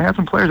 I mean, they have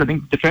some players. I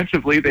think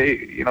defensively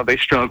they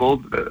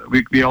struggled.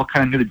 We all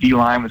kind of knew the D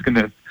line was going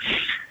to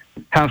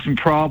have some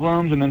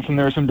problems, and then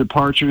there were some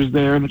departures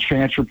there in the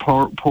transfer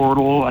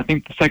portal. I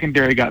think the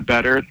secondary got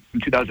better in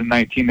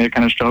 2019. They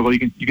kind of struggled. You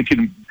can see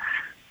them,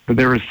 but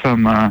there was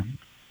some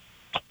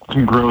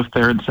growth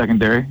there in the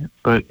secondary.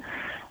 But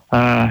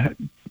front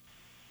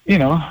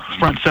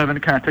seven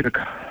kind of took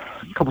a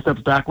couple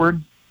steps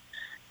backward,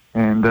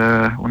 and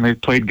when they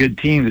played good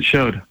teams, it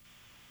showed.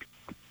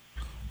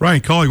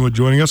 Ryan Collingwood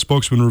joining us,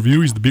 Spokesman Review.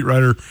 He's the beat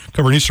writer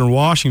covering Eastern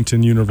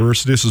Washington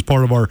University. This is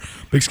part of our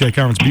Big Sky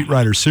Conference Beat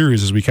Writer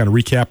Series as we kind of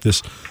recap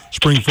this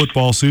spring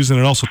football season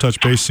and also touch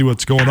base, see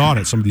what's going on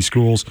at some of these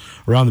schools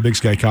around the Big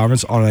Sky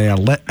Conference on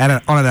an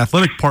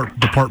athletic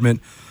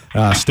department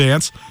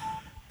stance.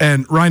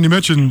 And Ryan, you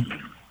mentioned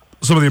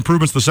some of the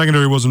improvements. The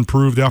secondary was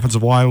improved. The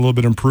offensive line a little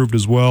bit improved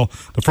as well.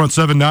 The front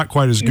seven not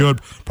quite as good.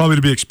 Probably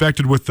to be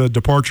expected with the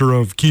departure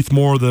of Keith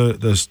Moore,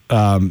 the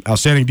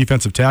outstanding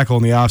defensive tackle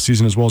in the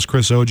offseason, as well as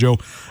Chris Ojo,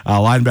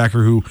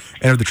 linebacker who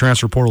entered the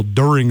transfer portal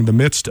during the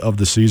midst of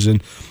the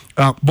season.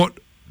 But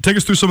take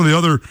us through some of the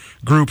other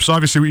groups.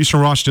 Obviously,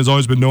 Eastern Washington's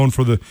always been known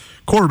for the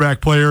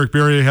quarterback play. Eric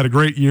Berry had a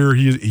great year.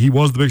 He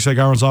was the Big Sky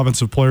Conference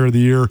Offensive Player of the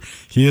Year.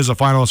 He is a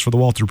finalist for the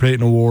Walter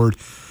Payton Award.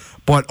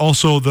 But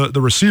also the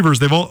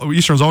receivers,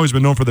 Eastern's always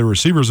been known for their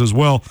receivers as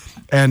well,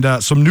 and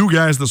some new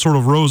guys that sort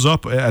of rose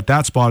up at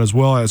that spot as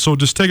well. So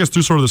just take us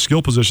through sort of the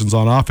skill positions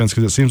on offense,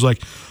 because it seems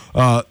like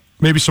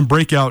maybe some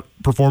breakout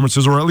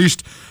performances, or at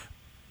least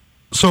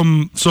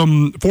some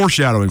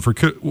foreshadowing for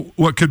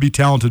what could be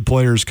talented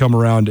players come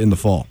around in the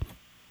fall.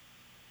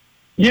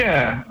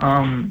 Yeah,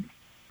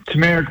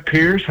 Tamarick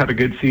Pierce had a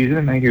good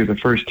season. I think he was the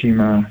first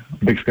team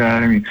Big Sky.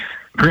 I mean,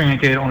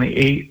 granted, only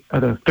 8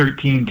 of the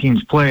 13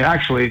 teams play.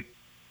 Actually,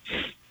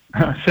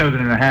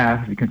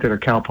 7.5 if you consider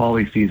Cal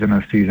Poly season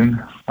this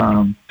season.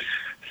 But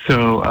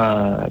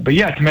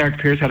yeah, Tamarick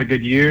Pierce had a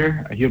good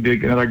year. He'll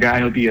be another guy.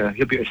 He'll be a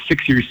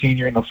 6-year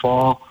senior in the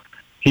fall.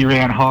 He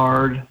ran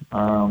hard.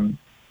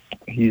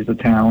 He's a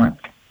talent.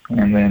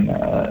 And then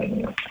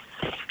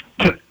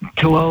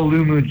Talal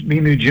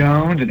Limu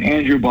Jones and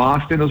Andrew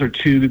Boston. Those are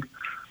 2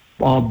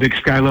 all Big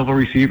Sky level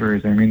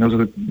receivers. I mean, those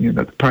are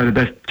that's probably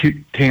the best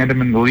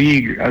tandem in the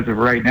league as of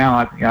right now.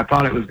 I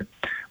thought it was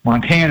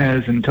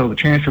Montana's until the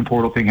transfer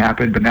portal thing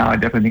happened, but now I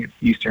definitely think it's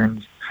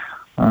Eastern's.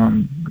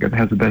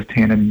 Has the best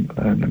tandem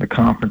in the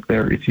conference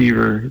there,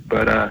 receiver.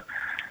 But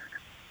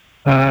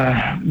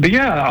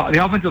yeah,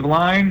 the offensive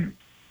line,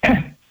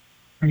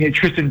 You had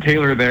Tristan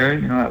Taylor there,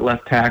 at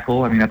left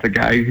tackle. I mean, that's a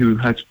guy who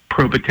has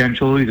pro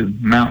potential. He's a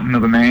mountain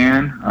of a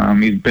man.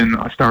 He's been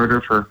a starter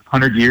for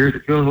 100 years,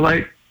 it feels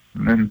like.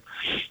 And then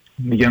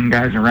the young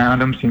guys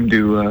around him seem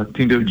to have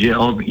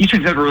gelled.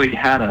 Eastern's never really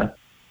had at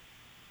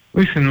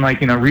least in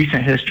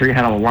recent history,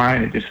 had a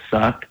line that just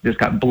sucked, just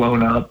got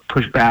blown up,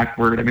 pushed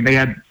backward. I mean,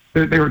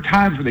 there were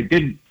times where they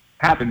didn't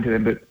happen to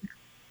them, but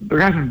there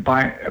hasn't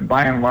by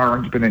and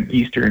large been an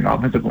Eastern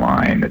offensive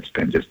line that's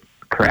been just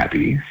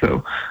crappy.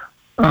 So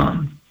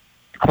I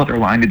thought their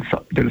line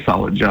did a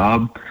solid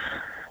job.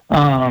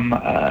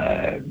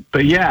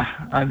 But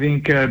yeah, I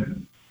think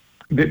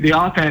the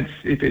offense,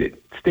 if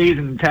it stays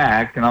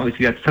intact, and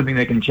obviously that's something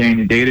they can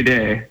change day to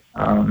day,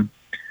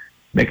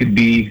 they could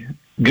be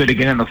good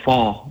again in the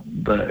fall.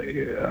 But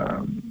is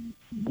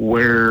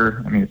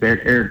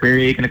Eric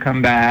Berry going to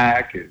come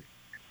back?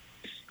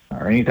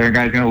 Are any other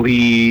guys going to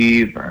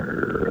leave?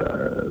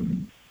 Or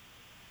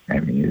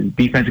is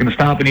defense going to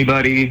stop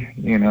anybody?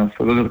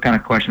 So those are the kind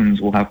of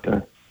questions we'll have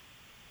to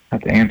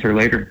answer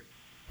later.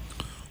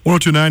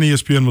 102.9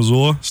 ESPN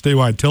Missoula,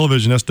 statewide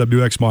television,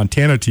 SWX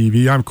Montana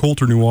TV. I'm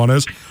Colter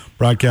Nuanez,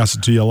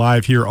 broadcasting to you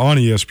live here on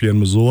ESPN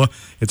Missoula.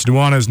 It's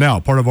Nuanez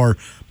Now, part of our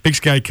Big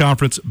Sky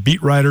Conference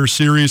Beat Writer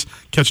series,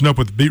 catching up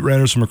with beat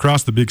writers from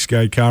across the Big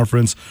Sky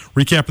Conference,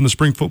 recapping the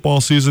spring football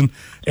season,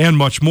 and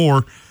much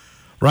more.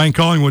 Ryan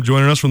Collingwood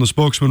joining us from the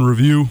Spokesman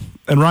Review.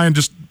 And Ryan,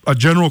 just a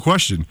general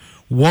question.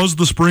 Was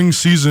the spring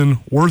season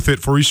worth it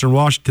for Eastern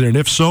Washington? And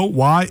if so,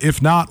 why?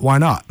 If not, why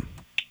not?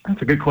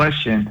 That's a good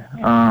question.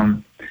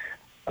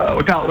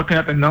 Without looking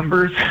at the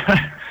numbers,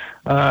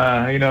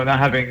 not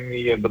having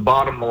the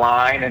bottom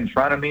line in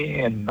front of me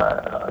and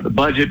the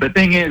budget. But the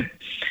thing is,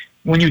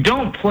 when you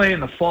don't play in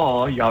the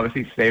fall, you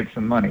obviously save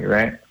some money,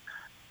 right?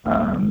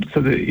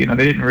 So they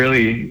didn't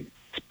really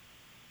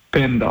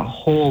spend a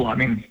whole lot. I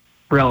mean,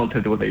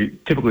 relative to what they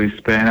typically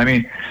spend. I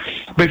mean,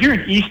 but if you're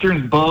in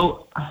Eastern's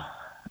boat,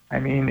 I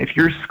mean, if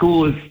your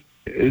school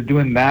is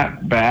doing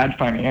that bad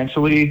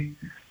financially,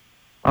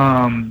 you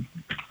got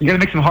to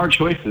make some hard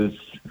choices.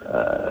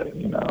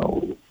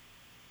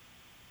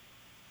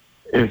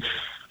 If it's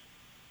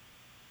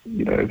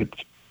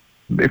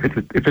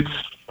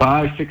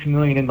 $5-6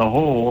 million in the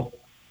hole,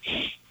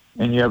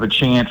 and you have a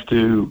chance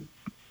to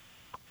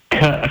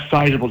cut a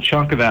sizable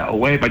chunk of that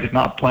away by just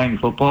not playing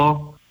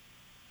football,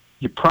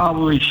 you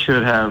probably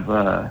should have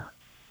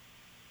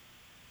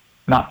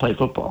not played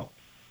football.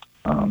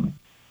 And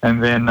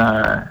then,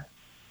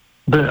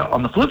 but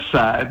on the flip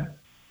side,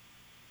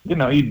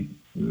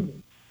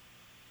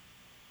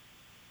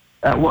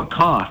 at what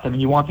cost? I mean,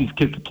 you want these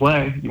kids to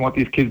play. You want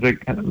these kids to,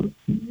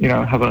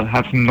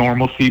 have some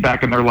normalcy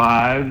back in their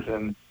lives.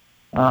 And,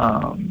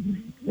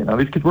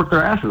 these kids work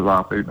their asses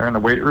off. They're in the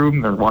weight room.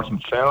 They're watching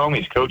film.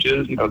 These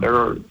coaches,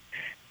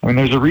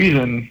 there's a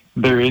reason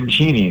they're in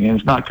Cheney. And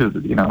it's not because,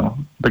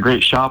 the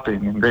great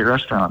shopping and great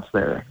restaurants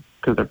there,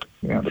 because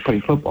they're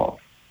playing football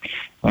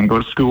and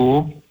go to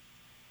school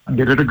and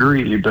get a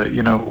degree. But,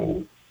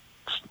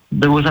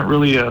 there wasn't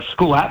really a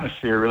school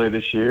atmosphere really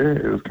this year.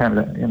 It was kind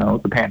of,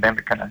 the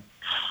pandemic kind of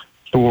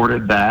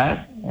thwarted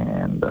that.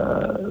 And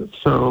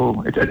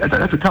so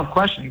that's a tough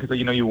question because,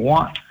 you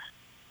want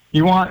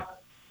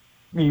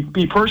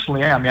me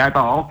personally, I thought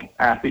all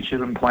athletes should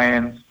have been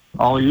playing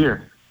all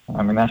year.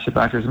 I mean, that shit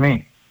backers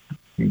me.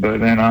 But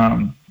then,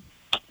 and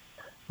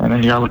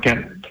then you got to look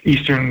at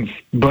Eastern's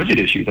budget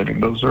issues. I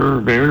mean, those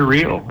are very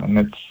real, and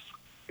it's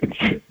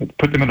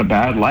put them in a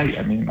bad light.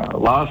 I mean, a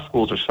lot of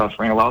schools are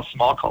suffering. A lot of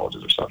small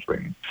colleges are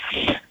suffering.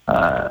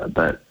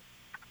 But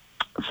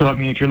so, I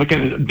mean, if you're looking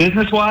at it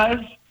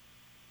business-wise,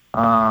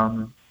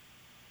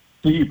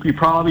 you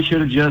probably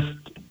should have just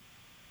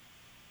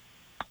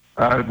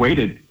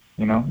waited.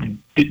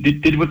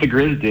 Did what the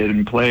Grizz did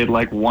and played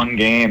like one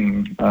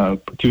game,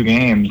 2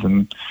 games,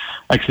 and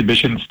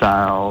exhibition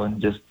style,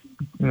 and just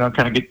kind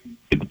of get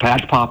the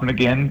pads popping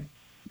again,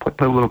 play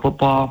a little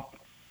football.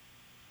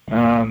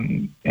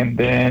 And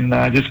then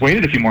just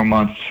waited a few more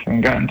months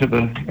and got in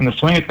the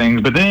swing of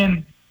things. But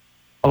then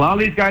a lot of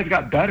these guys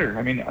got better.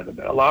 I mean,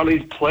 a lot of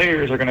these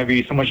players are going to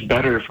be so much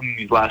better from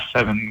these last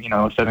 7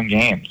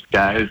 games.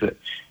 Guys that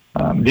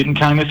didn't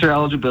kind of miss their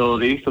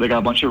eligibility, so they got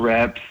a bunch of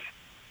reps.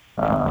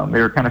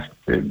 They were kind of,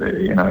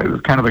 it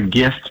was kind of a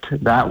gift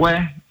that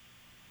way.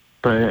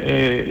 But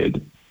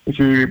if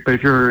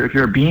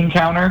you're a bean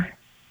counter,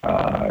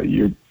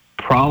 you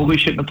probably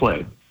shouldn't have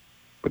played.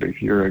 But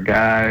if you're a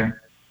guy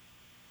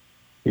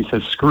who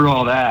says screw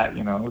all that,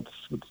 let's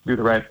do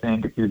the right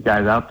thing, get these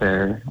guys out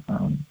there,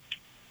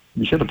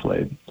 you should have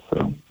played.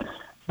 So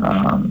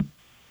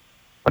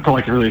that's all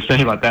I can really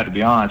say about that, to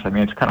be honest. I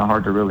mean, it's kind of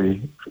hard to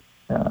really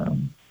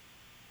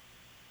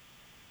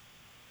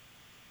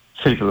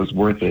say if it was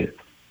worth it,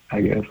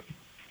 I guess.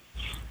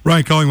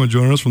 Ryan Collingwood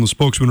joining us from the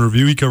Spokesman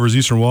Review. He covers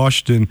Eastern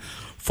Washington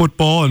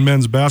football and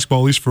men's basketball,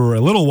 at least for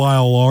a little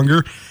while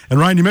longer. And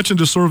Ryan, you mentioned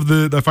just sort of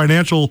the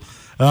financial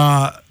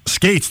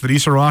skates that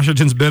Eastern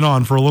Washington's been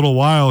on for a little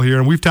while here,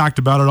 and we've talked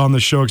about it on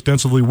this show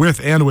extensively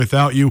with and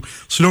without you,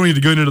 so don't need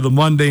to go into the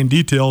mundane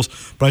details,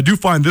 but I do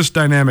find this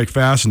dynamic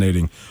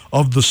fascinating.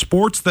 Of the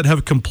sports that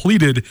have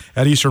completed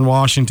at Eastern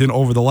Washington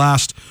over the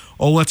last,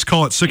 let's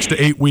call it 6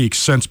 to 8 weeks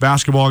since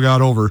basketball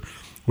got over,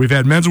 we've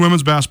had men's and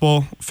women's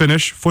basketball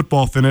finish,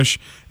 football finish,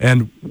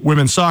 and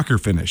women's soccer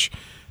finish.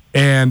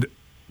 And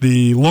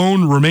the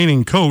lone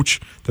remaining coach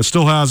that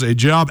still has a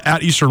job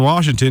at Eastern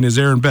Washington is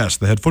Aaron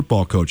Best, the head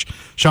football coach.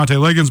 Shante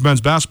Liggins,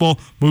 men's basketball,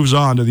 moves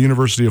on to the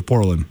University of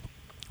Portland.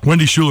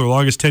 Wendy Schuler,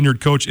 longest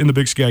tenured coach in the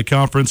Big Sky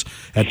Conference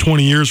at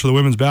 20 years for the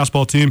women's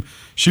basketball team.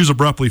 She was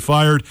abruptly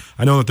fired.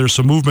 I know that there's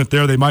some movement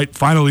there. They might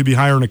finally be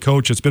hiring a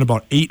coach. It's been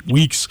about 8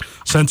 weeks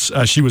since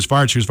she was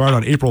fired. She was fired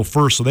on April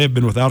 1st, so they have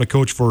been without a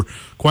coach for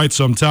quite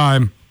some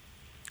time.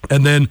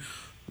 And then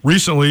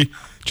recently,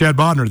 Chad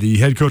Bodner, the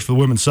head coach for the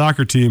women's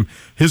soccer team,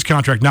 his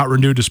contract not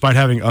renewed despite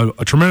having a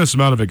tremendous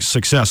amount of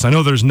success. I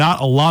know there's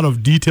not a lot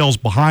of details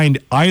behind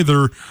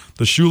either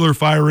the Schuler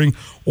firing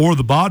or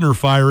the Bodner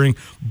firing,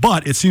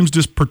 but it seems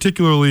just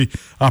particularly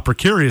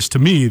precarious to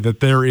me that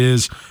there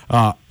is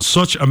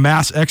such a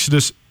mass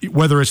exodus,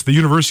 whether it's the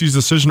university's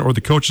decision or the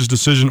coach's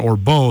decision or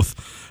both,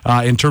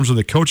 in terms of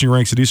the coaching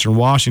ranks at Eastern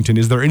Washington.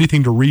 Is there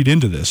anything to read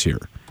into this here?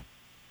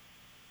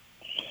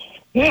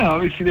 Yeah,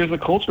 obviously there's a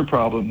culture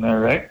problem there,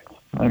 right?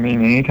 I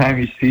mean, anytime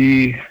you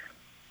see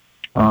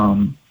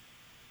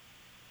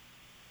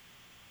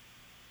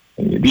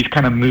these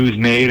kind of moves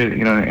made,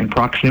 in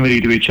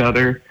proximity to each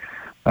other,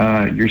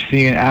 you're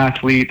seeing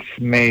athletes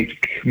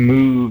make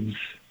moves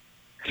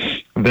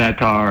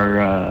that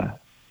are,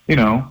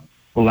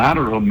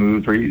 lateral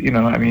moves. Or, you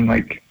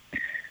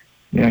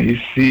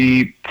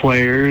see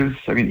players.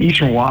 I mean,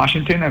 Eastern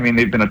Washington. I mean,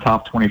 they've been a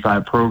top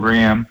 25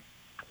 program.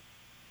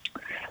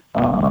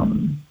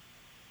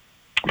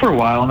 For a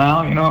while now,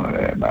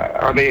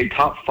 are they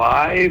top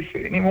 5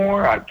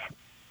 anymore? As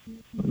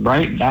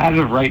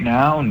of right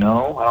now,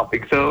 no, I don't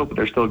think so. But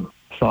they're still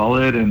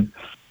solid, and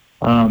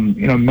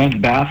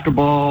men's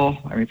basketball.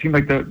 I mean, it seems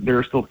like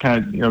they're still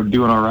kind of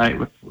doing all right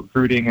with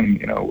recruiting, and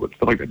with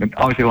stuff like that. And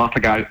obviously, lost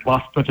a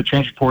bunch of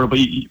transfer portal, but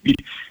you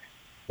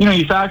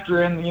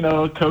factor in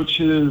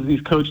coaches,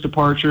 these coach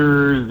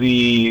departures,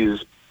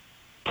 these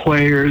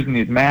players, and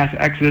these mass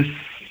exodus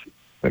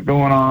that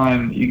going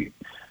on.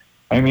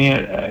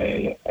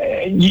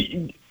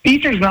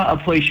 Eastern's not a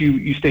place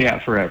you stay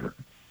at forever.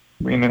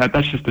 I mean,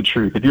 that's just the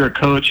truth. If you're a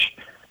coach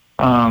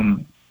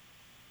and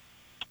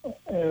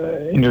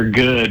you're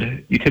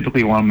good, you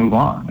typically want to move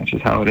on. That's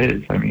just how it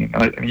is.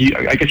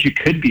 I guess you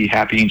could be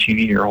happy in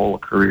Cheney your whole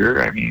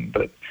career.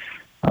 But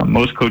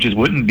most coaches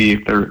wouldn't be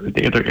if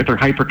they're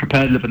hyper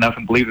competitive enough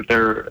and believe that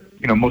they're.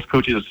 Most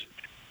coaches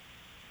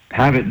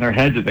have it in their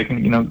heads that they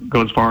can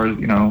go as far as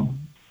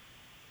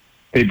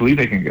they believe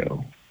they can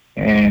go.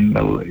 And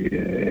so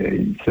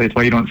that's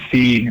why you don't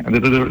see.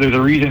 There's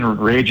a reason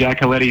Ray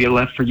Giacoletti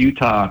left for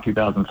Utah in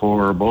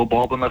 2004. Bo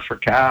Baldwin left for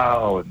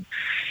Cal, and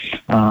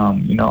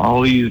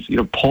all these.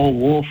 Paul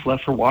Wolf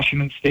left for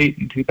Washington State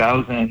in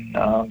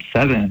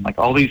 2007. Like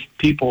all these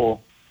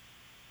people,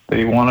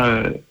 they want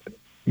to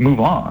move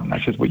on.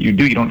 That's just what you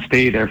do. You don't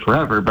stay there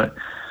forever. But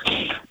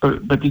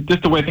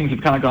just the way things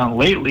have kind of gone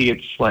lately,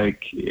 it's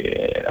like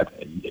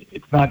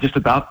it's not just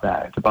about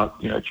that. It's about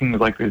it seems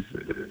like this.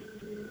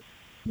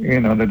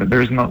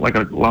 There's not like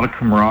a lot of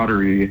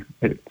camaraderie.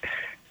 The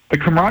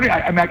camaraderie,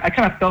 I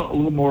kind of felt a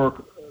little more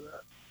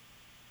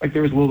like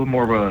there was a little bit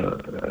more of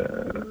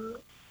a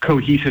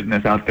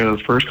cohesiveness out there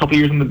those first couple of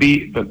years on the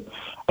beat. But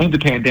I think the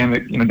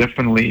pandemic,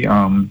 definitely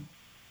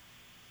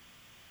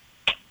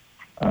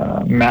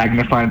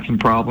magnified some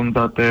problems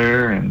out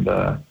there, and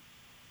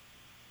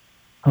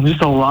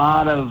just a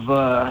lot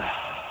of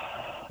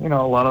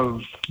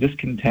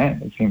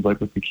discontent, it seems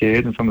like, with the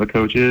kids and some of the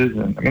coaches.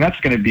 And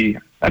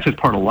that's just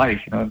part of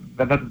life.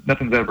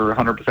 Nothing's ever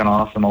 100%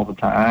 awesome all the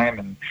time,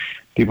 and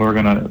people are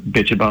going to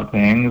bitch about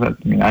things.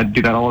 I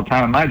do that all the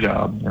time in my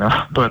job,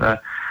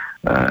 but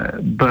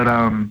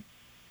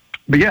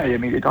yeah,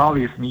 it's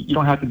obvious. You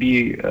don't have to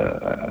be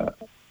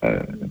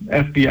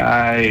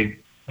FBI.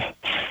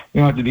 You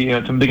don't have to be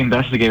some big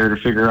investigator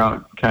to figure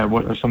out kind of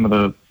what are some of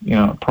the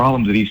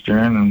problems at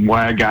Eastern, and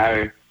why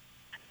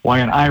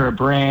an Ira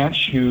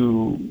Branch,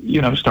 who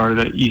started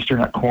at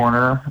Eastern at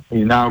corner,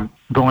 he's now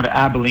going to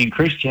Abilene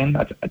Christian.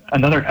 That's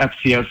another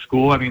FCS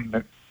school.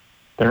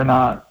 They're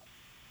not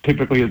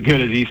typically as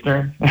good as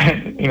Eastern.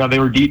 They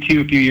were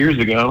D2 a few years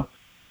ago,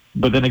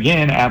 but then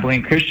again,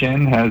 Abilene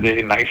Christian has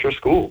a nicer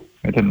school.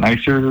 It's a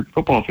nicer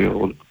football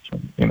field.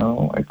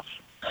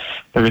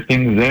 There are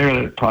things there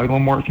that probably a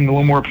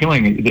little more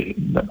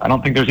appealing. I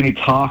don't think there's any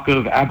talk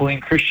of Abilene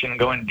Christian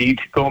going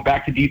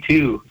back to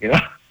D2.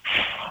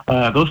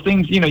 Those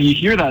things, you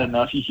hear that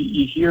enough.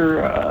 You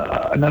hear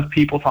enough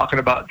people talking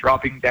about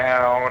dropping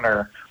down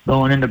or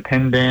going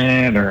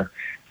independent,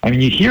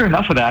 you hear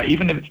enough of that,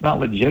 even if it's not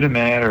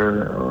legitimate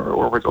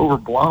or if it's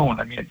overblown.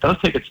 It does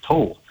take its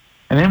toll.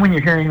 And then when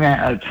you're hearing that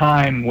at a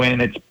time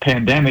when it's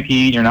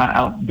pandemic-y, you're not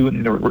out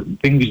doing the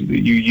things that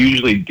you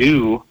usually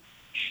do,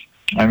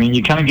 I mean,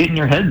 you kind of get in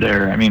your head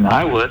there. I mean,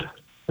 I would.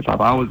 If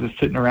I was just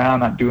sitting around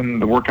not doing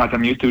the workouts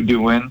I'm used to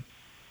doing,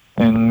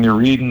 and you're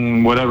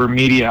reading whatever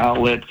media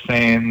outlets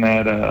saying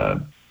that,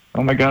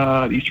 oh my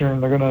God,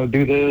 Eastern, they're gonna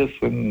do this,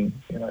 and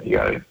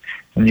you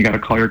gotta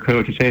call your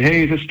coach and say,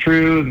 hey, is this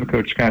true? And the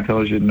coach kind of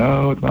tells you,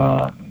 no, it's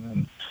not.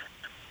 And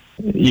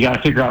you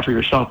gotta figure out for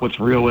yourself what's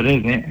real, what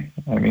isn't.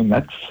 I mean,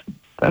 that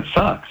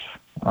sucks.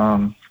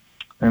 And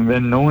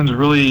then no one's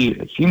really.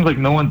 It seems like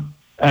no one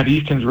at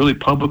Eastern's really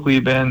publicly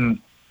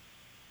been.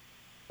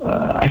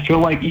 I feel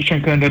like Eastern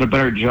could have done a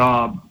better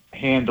job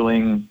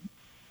handling,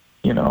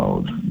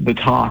 the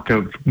talk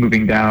of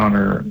moving down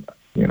or,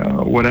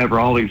 whatever,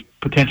 all these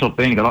potential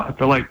things. I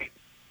feel like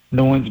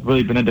no one's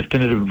really been a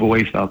definitive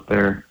voice out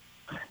there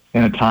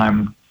in a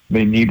time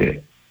they need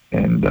it.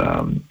 And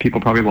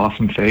people probably lost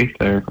some faith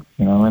there,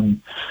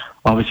 and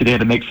obviously they had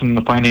to make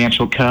some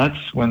financial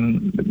cuts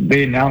when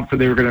they announced that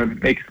they were going to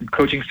make some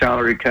coaching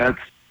salary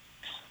cuts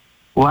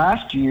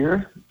last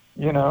year,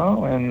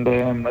 and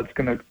then that's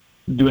going to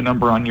do a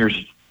number on your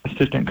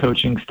assistant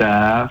coaching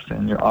staff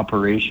and your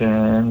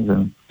operations,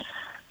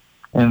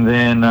 and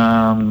then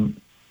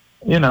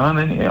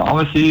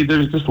obviously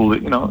there's just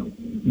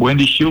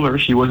Wendy Schuler.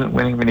 She wasn't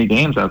winning many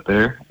games out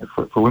there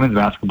for women's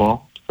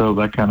basketball, so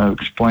that kind of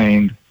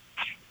explained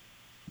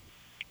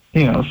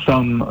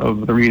some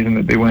of the reason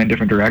that they went in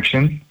different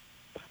directions.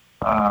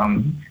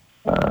 And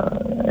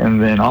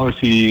then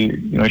obviously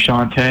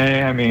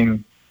Shante. I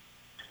mean,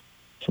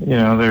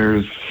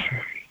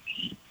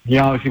 he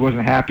obviously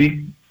wasn't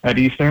happy at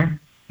Eastern,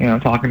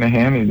 talking to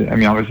him. I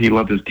mean, obviously he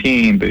loved his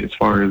team, but as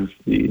far as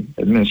the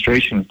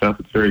administration and stuff,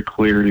 it's very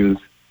clear he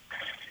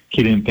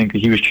didn't think that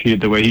he was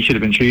treated the way he should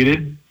have been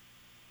treated.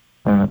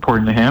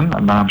 According to him,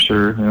 I'm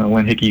sure,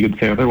 Lynn Hickey would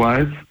say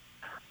otherwise.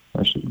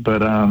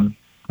 But,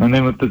 and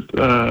then with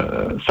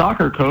the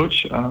soccer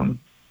coach,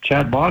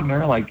 Chad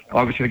Bodner,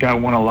 obviously the guy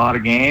won a lot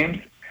of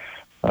games,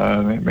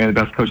 made the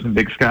best coach in the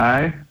Big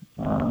Sky.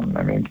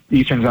 I mean,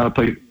 Eastern's out of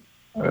place.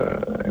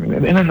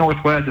 In the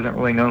Northwest isn't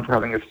really known for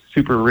having a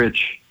super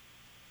rich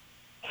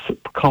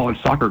college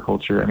soccer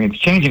culture. I mean, it's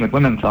changing with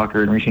women's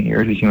soccer in recent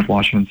years. You've seen with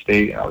Washington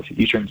State, obviously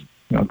Eastern's,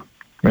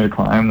 made a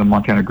climb, the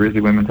Montana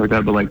Grizzly women, like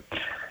that. But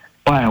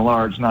by and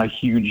large, not a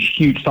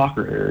huge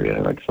soccer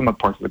area like some other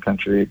parts of the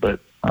country. But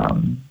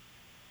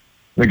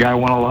the guy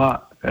won a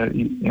lot,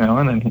 and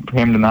then for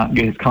him to not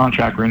get his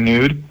contract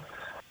renewed,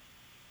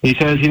 he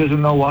says he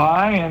doesn't know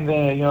why. And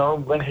then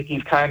Lynn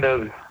Hickey's kind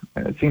of.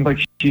 It seems like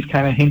she's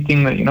kind of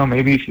hinting that,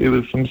 maybe it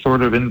was some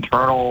sort of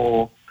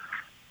internal,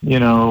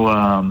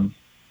 some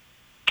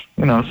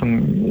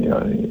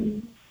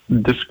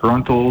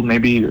disgruntled,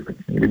 maybe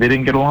they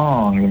didn't get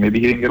along, maybe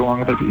he didn't get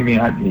along with us. I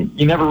mean,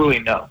 you never really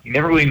know. You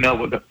never really know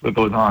what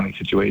goes on in these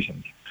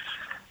situations.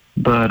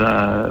 But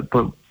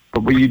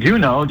what you do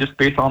know, just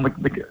based on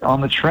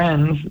the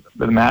trends,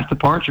 the mass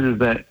departures,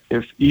 that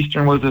if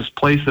Eastern was this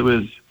place that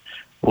was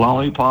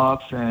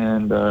lollipops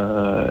and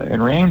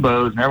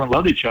rainbows and everyone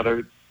loved each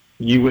other,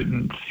 you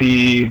wouldn't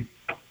see,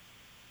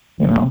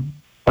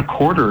 a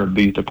quarter of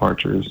these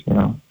departures,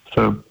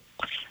 So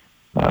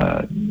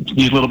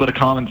use a little bit of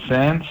common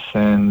sense,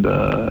 and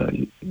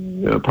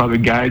it'll probably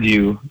guide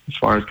you as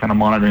far as kind of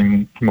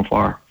monitoring from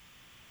afar.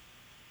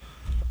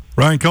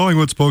 Ryan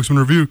Collingwood, Spokesman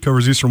Review,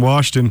 covers Eastern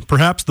Washington.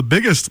 Perhaps the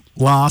biggest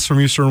loss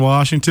from Eastern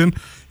Washington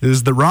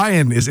is that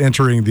Ryan is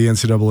entering the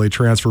NCAA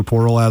transfer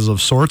portal as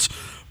of sorts.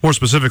 More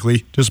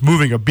specifically, just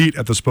moving a beat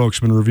at the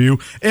Spokesman Review,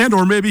 and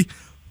or maybe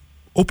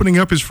opening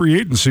up his free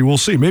agency. We'll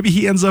see. Maybe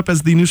he ends up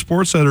as the new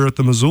sports editor at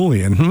the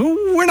Missoulian.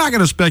 We're not going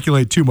to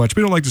speculate too much.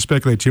 We don't like to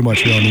speculate too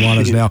much here on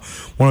Nuanez Now,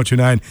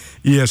 102.9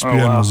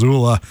 ESPN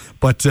Missoula.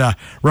 But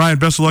Ryan,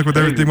 best of luck with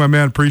everything, my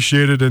man.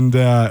 Appreciate it, and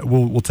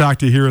we'll talk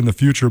to you here in the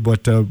future.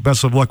 But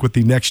best of luck with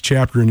the next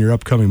chapter in your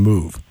upcoming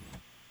move.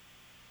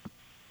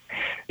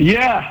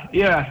 Yeah.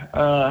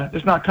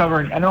 Just not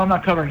covering. I know I'm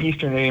not covering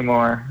Eastern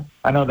anymore.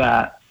 I know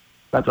that.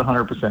 That's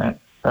 100%.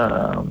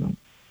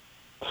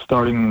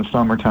 Starting in the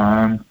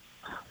summertime.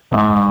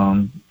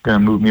 Gonna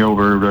move me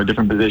over to a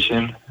different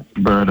position,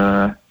 but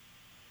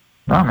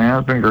no, man,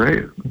 it's been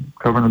great.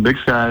 Covering the Big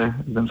Sky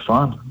has been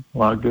fun. A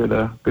lot of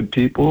good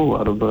people, a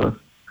lot of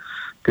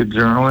good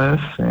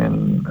journalists,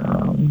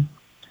 and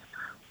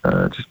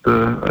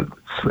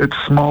it's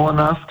small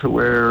enough to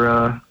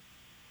where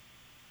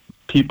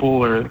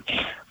people are a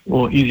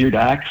little easier to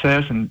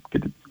access and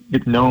get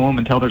to know them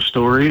and tell their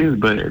stories.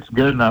 But it's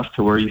good enough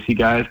to where you see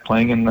guys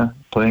playing in the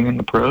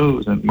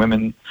pros, and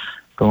women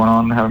going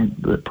on and having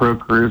the pro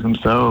careers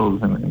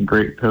themselves, and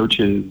great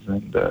coaches,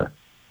 and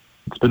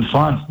it's been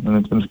fun. And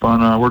it's been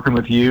fun working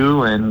with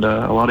you and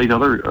a lot of these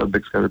other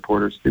Big Sky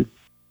reporters too.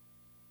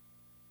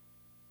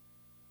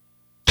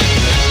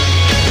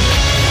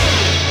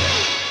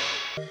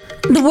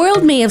 The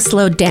world may have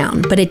slowed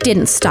down, but it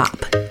didn't stop.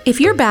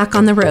 If you're back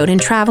on the road and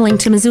traveling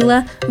to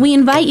Missoula, we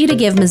invite you to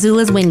give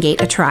Missoula's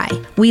Wingate a try.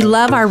 We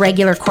love our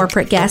regular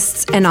corporate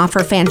guests and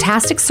offer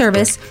fantastic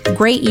service,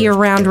 great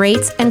year-round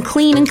rates, and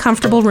clean and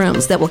comfortable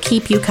rooms that will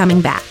keep you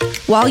coming back.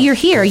 While you're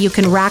here, you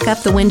can rack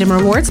up the Wyndham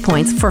Rewards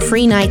points for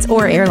free nights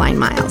or airline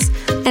miles.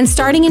 And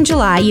starting in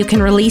July, you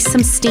can release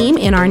some steam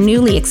in our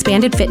newly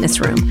expanded fitness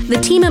room.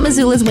 The team at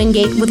Missoula's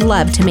Wingate would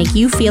love to make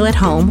you feel at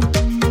home.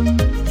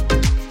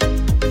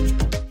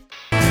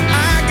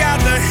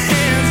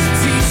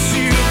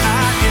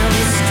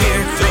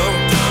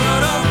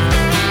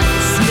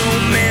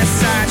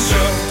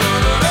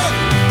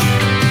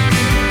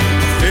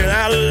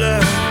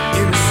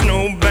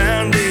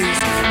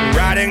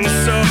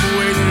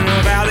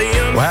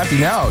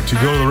 Now, to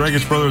go to the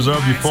Regis Brothers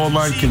RV phone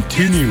line,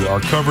 continue our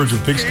coverage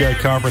of Big Sky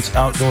Conference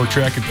Outdoor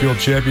Track and Field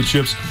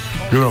Championships.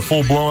 Doing a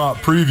full blowout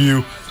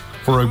preview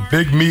for a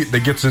big meet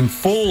that gets in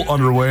full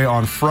underway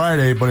on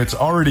Friday, but it's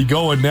already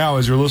going now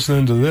as you're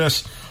listening to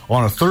this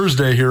on a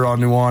Thursday here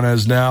on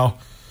Nuanez Now.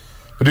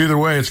 But either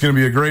way, it's going to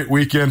be a great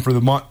weekend for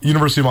the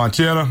University of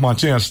Montana,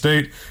 Montana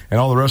State, and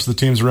all the rest of the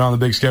teams around the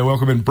Big Sky.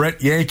 Welcome in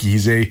Brett Yankee.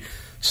 He's a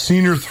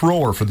senior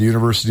thrower for the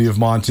University of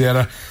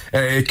Montana.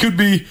 It could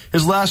be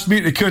his last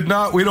meet. It could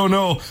not. We don't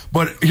know.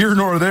 But here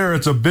nor there,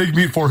 it's a big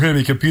meet for him.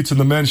 He competes in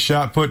the men's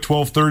shot put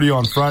 12:30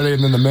 on Friday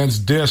and then the men's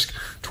disc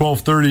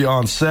 12:30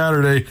 on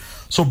Saturday.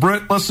 So,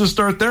 Brett, let's just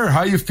start there.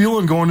 How you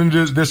feeling going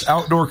into this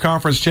outdoor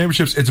conference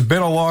championships? It's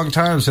been a long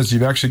time since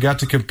you've actually got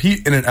to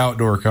compete in an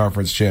outdoor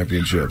conference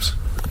championships.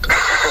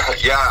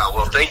 Yeah,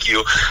 well, thank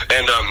you.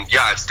 And,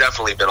 yeah, it's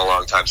definitely been a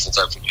long time since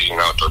I've competed in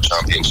outdoor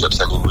championships.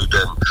 I mean, we've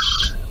been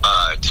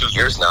 2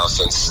 years now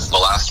since the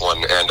last one,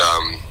 and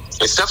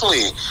it's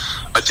definitely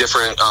a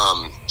different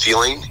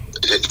feeling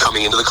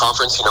coming into the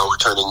conference. You know,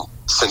 returning,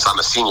 since I'm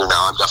a senior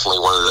now, I'm definitely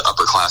one of the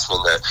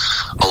upperclassmen that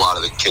a lot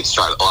of the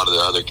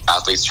other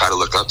athletes try to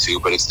look up to,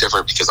 but it's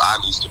different because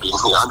I'm used to being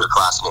the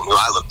underclassman who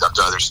I looked up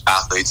to other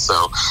athletes,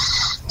 so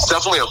it's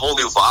definitely a whole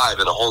new vibe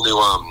and a whole new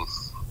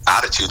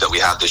attitude that we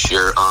have this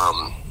year.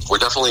 We're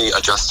definitely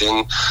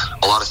adjusting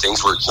a lot of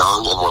things. We're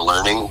young and we're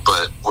learning,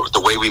 but the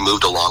way we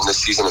moved along this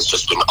season has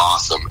just been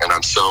awesome. And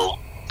I'm so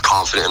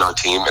confident in our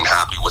team and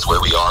happy with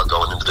where we are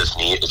going into this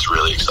meet. It's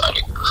really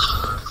exciting.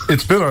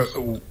 It's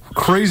been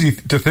crazy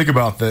to think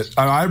about that.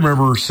 I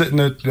remember sitting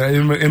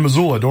in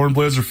Missoula, Dorn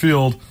Blazer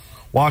Field,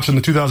 watching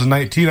the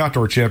 2019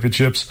 Outdoor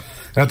Championships.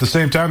 And at the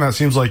same time, that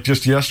seems like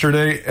just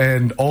yesterday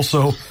and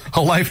also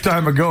a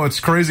lifetime ago. It's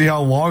crazy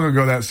how long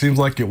ago that seems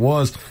like it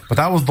was. But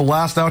that was the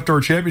last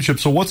Outdoor Championship.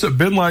 So what's it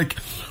been like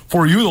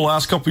for you the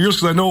last couple of years?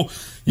 Because I know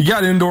you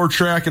got indoor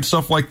track and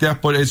stuff like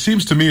that, but it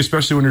seems to me,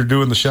 especially when you're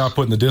doing the shot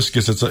put and the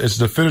discus, it's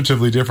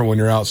definitively different when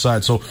you're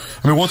outside. So,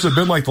 I mean, what's it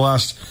been like the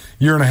last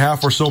year and a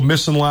half or so,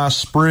 missing last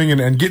spring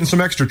and getting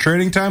some extra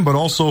training time, but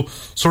also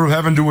sort of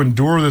having to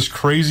endure this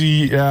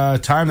crazy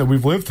time that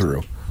we've lived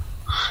through?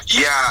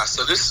 Yeah,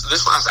 so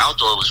this last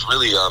outdoor was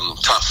really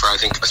tough for, I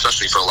think,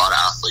 especially for a lot of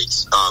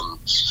athletes.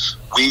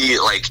 We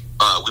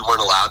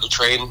weren't allowed to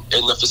train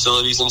in the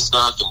facilities and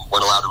stuff, and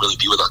weren't allowed to really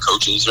be with our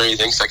coaches or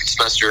anything second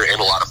semester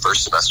and a lot of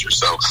first semester.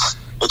 So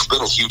it's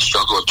been a huge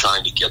struggle of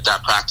trying to get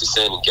that practice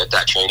in and get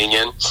that training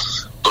in.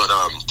 But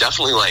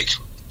definitely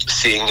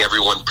seeing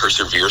everyone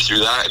persevere through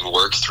that and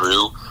work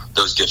through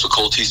those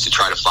difficulties to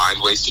try to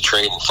find ways to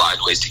train and find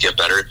ways to get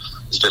better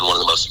has been one of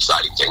the most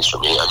exciting things for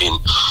me. I mean,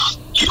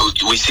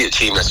 we see a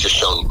team that's just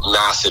shown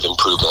massive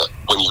improvement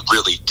when you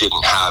really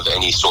didn't have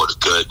any sort of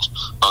good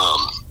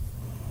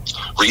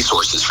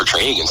resources for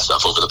training and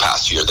stuff over the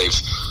past year.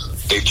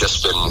 They've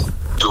just been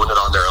doing it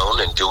on their own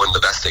and doing the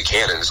best they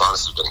can, and it's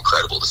honestly been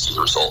incredible to see the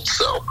results.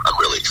 So I'm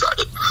really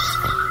excited.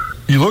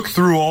 You look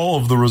through all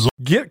of the results.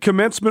 Get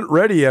commencement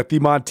ready at the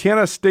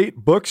Montana State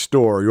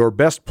Bookstore, your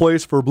best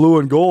place for blue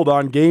and gold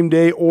on game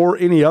day or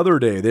any other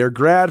day. Their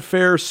grad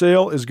fair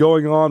sale is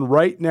going on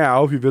right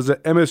now if you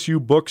visit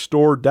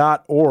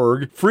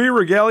msubookstore.org. Free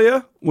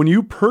regalia when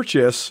you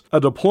purchase a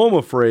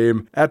diploma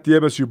frame at the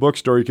MSU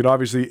Bookstore. You can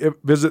obviously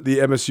visit the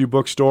MSU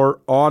Bookstore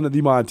on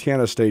the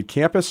Montana State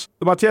campus.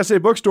 The Montana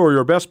State Bookstore,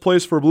 your best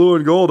place for blue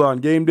and gold on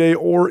game day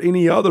or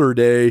any other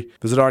day.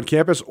 Visit on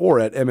campus or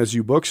at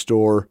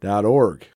msubookstore.org.